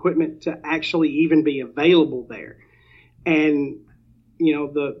type of equipment to actually even be available there. And,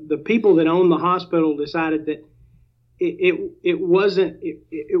 the people that owned the hospital decided that it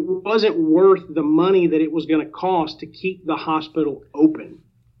wasn't worth the money that it was going to cost to keep the hospital open,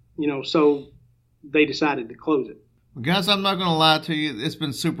 so they decided to close it. Well, guys, I'm not going to lie to you. It's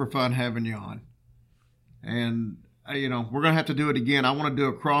been super fun having you on. And, we're going to have to do it again. I want to do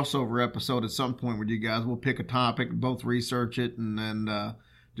a crossover episode at some point with you guys. We'll pick a topic, both research it, and then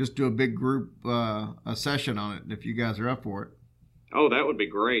just do a big group a session on it if you guys are up for it. Oh, that would be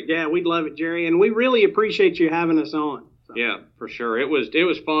great. Yeah, we'd love it, Jerry. And we really appreciate you having us on. So. Yeah, for sure. It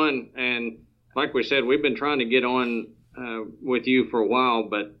was fun. And like we said, we've been trying to get on with you for a while,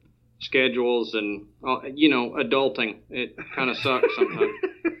 but schedules and, adulting, it kind of sucks sometimes.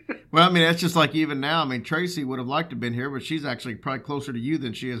 Well, I mean, that's just like even now. I mean, Tracy would have liked to have been here, but she's actually probably closer to you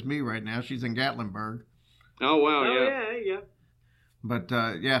than she is me right now. She's in Gatlinburg. Oh, wow, yeah. But,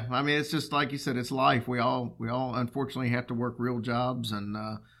 yeah, I mean, it's just like you said, it's life. We all unfortunately have to work real jobs and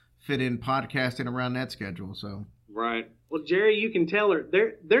fit in podcasting around that schedule. So right. Well, Jerry, you can tell her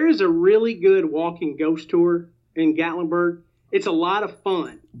there is a really good walking ghost tour in Gatlinburg. It's a lot of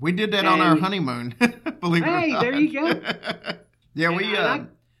fun. We did that on our honeymoon. Believe it or not. Hey, there you go. Yeah,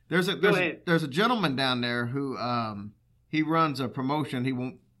 there's a gentleman down there who he runs a promotion. He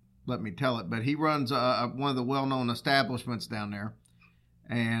won't let me tell it, but he runs one of the well-known establishments down there.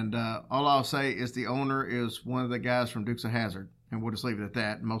 And all I'll say is the owner is one of the guys from Dukes of Hazzard. And we'll just leave it at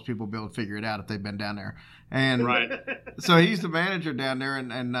that. Most people will be able to figure it out if they've been down there. And right. So he's the manager down there.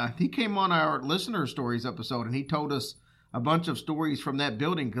 And he came on our Listener Stories episode, and he told us a bunch of stories from that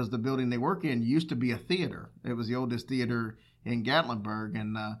building, because the building they work in used to be a theater. It was the oldest theater in Gatlinburg.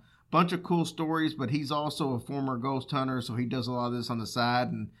 And a bunch of cool stories, but he's also a former ghost hunter, so he does a lot of this on the side.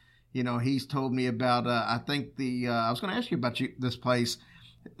 And, he's told me about, I think I was going to ask you about this place.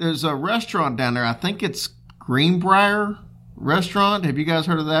 There's a restaurant down there. I think it's Greenbrier Restaurant. Have you guys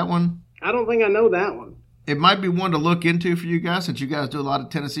heard of that one? I don't think I know that one. it might be one to look into for you guys since you guys do a lot of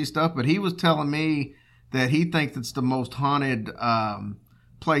Tennessee stuff. But he was telling me that he thinks it's the most haunted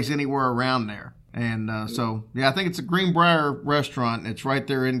place anywhere around there. And so, yeah, I think it's a Greenbrier restaurant. It's right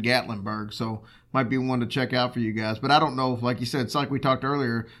there in Gatlinburg. So might be one to check out for you guys. But I don't know, like you said, it's like we talked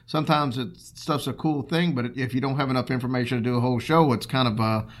earlier. Sometimes stuff's a cool thing, but if you don't have enough information to do a whole show, it's kind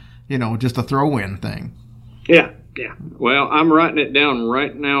of just a throw-in thing. Yeah. Well, I'm writing it down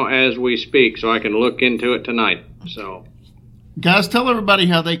right now as we speak, so I can look into it tonight. So, guys, tell everybody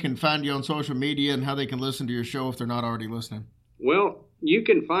how they can find you on social media and how they can listen to your show if they're not already listening. Well, you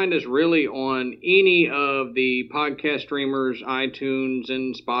can find us really on any of the podcast streamers, iTunes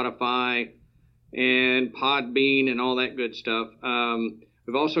and Spotify and Podbean and all that good stuff.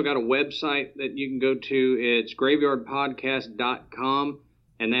 We've also got a website that you can go to. It's graveyardpodcast.com.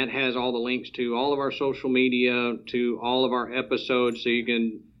 And that has all the links to all of our social media, to all of our episodes. So you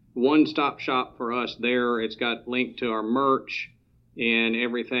can one-stop shop for us there. It's got link to our merch and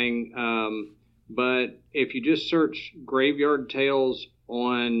everything. But if you just search Graveyard Tales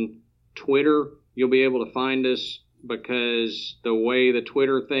on Twitter, you'll be able to find us because the way the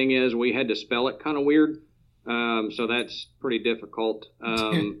Twitter thing is, we had to spell it kind of weird. So that's pretty difficult.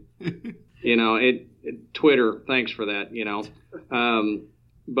 Twitter, thanks for that,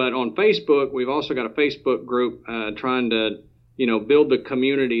 But on Facebook, we've also got a Facebook group trying to, build the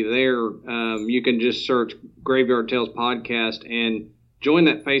community there. You can just search Graveyard Tales Podcast and join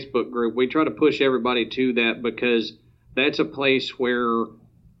that Facebook group. We try to push everybody to that because that's a place where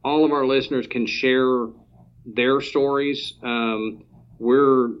all of our listeners can share their stories.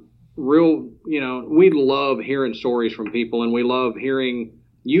 We're real, we love hearing stories from people, and we love hearing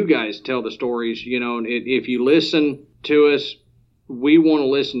you guys tell the stories. If you listen to us, we want to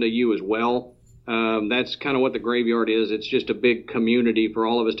listen to you as well. That's kind of what the Graveyard is. It's just a big community for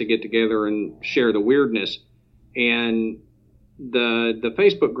all of us to get together and share the weirdness. And the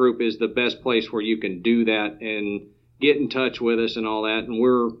Facebook group is the best place where you can do that and get in touch with us and all that. And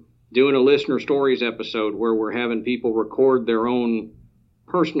we're doing a listener stories episode where we're having people record their own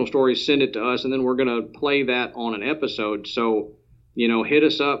personal stories, send it to us, and then we're going to play that on an episode. So, hit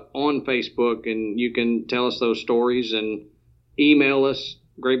us up on Facebook and you can tell us those stories, and email us,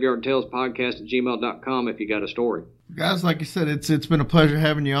 graveyardtalespodcast@gmail.com if you got a story. Guys, like you said, it's been a pleasure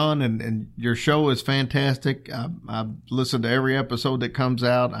having you on, and your show is fantastic. I've listened to every episode that comes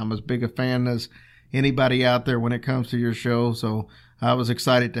out. I'm as big a fan as anybody out there when it comes to your show, so I was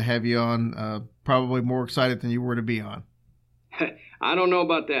excited to have you on, probably more excited than you were to be on. I don't know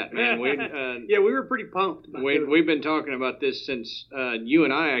about that, man. We were pretty pumped. We've been talking about this since you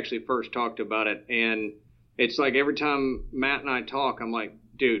and I actually first talked about it, and it's like every time Matt and I talk, I'm like,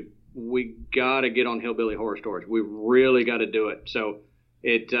 dude, we got to get on Hillbilly Horror Stories. We really got to do it. So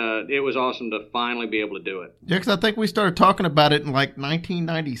it was awesome to finally be able to do it. Yeah, because I think we started talking about it in like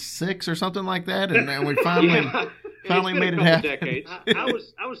 1996 or something like that, and we finally finally made it happen. Decades.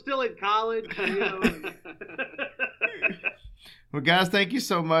 I was still in college. Well, guys, thank you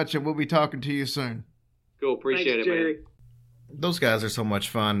so much, and we'll be talking to you soon. Cool, appreciate Thanks, it, Jerry. man. Those guys are so much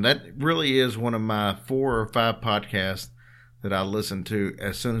fun. That really is one of my 4 or 5 podcasts that I listen to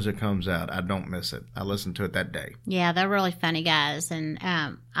as soon as it comes out. I don't miss it. I listen to it that day. Yeah, they're really funny guys, and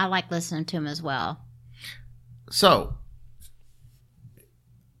I like listening to them as well. So,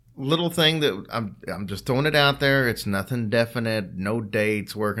 little thing that I'm just throwing it out there. It's nothing definite, no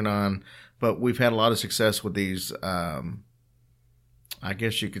dates working on, but we've had a lot of success with these, I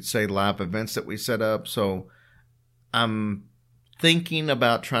guess you could say, live events that we set up. So, I'm thinking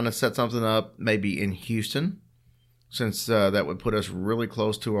about trying to set something up maybe in Houston, since that would put us really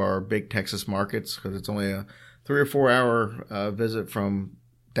close to our big Texas markets, because it's only a 3 or 4 hour visit from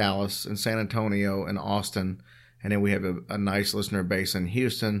Dallas and San Antonio and Austin, and then we have a nice listener base in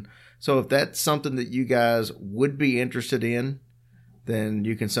Houston. So if that's something that you guys would be interested in, then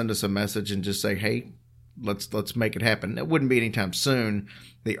you can send us a message and just say, hey, let's make it happen. It wouldn't be anytime soon.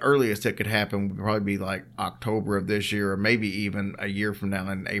 The earliest it could happen would probably be like October of this year, or maybe even a year from now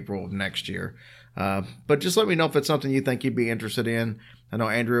in April of next year. But just let me know if it's something you think you'd be interested in. I know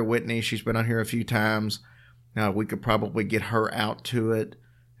Andrea Whitney, she's been on here a few times. We could probably get her out to it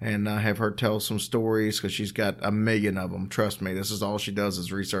and have her tell some stories, because she's got a million of them. Trust me, this is all she does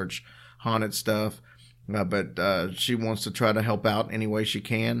is research haunted stuff. But she wants to try to help out any way she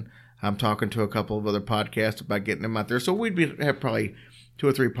can. I'm talking to a couple of other podcasts about getting them out there. So we'd have probably 2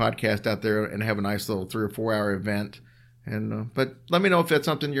 or 3 podcasts out there and have a nice little 3 or 4 hour event. And but let me know if that's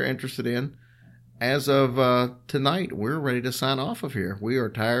something you're interested in. As of tonight, we're ready to sign off of here. We are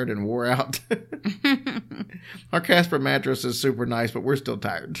tired and wore out. Our Casper mattress is super nice, but we're still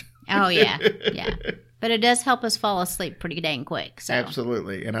tired. Oh, yeah. Yeah. But it does help us fall asleep pretty dang quick. So.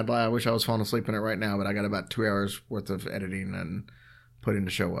 Absolutely. And I wish I was falling asleep in it right now, but I got about 2 hours worth of editing and putting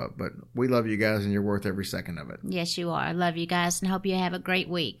the show up. But we love you guys, and you're worth every second of it. Yes, you are. I love you guys, and hope you have a great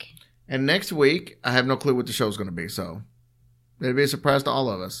week. And next week, I have no clue what the show's going to be, so it'll be a surprise to all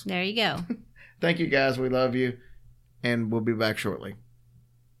of us. There you go. Thank you, guys. We love you, and we'll be back shortly.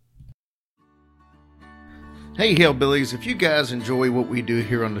 Hey, Hillbillies, if you guys enjoy what we do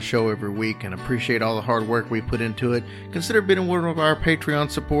here on the show every week and appreciate all the hard work we put into it, consider being one of our Patreon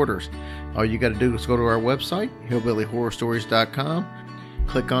supporters. All you got to do is go to our website, hillbillyhorrorstories.com,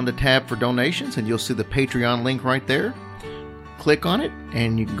 click on the tab for donations, and you'll see the Patreon link right there. Click on it,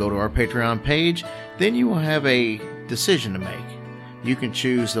 and you can go to our Patreon page. Then you will have a decision to make. You can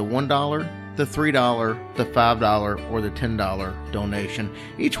choose the $1, the $3, the $5, or the $10 donation.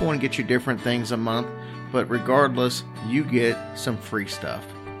 Each one gets you different things a month, but regardless, you get some free stuff.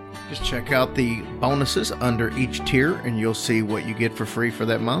 Just check out the bonuses under each tier, and you'll see what you get for free for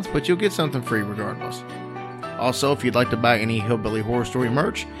that month, but you'll get something free regardless. Also, if you'd like to buy any Hillbilly Horror Story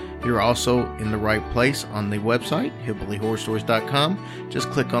merch, you're also in the right place on the website, hillbillyhorrorstories.com. Just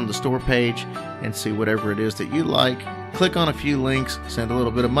click on the store page and see whatever it is that you like. Click on a few links, send a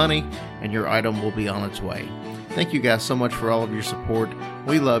little bit of money, and your item will be on its way. Thank you guys so much for all of your support.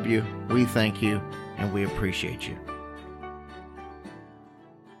 We love you, we thank you, and we appreciate you.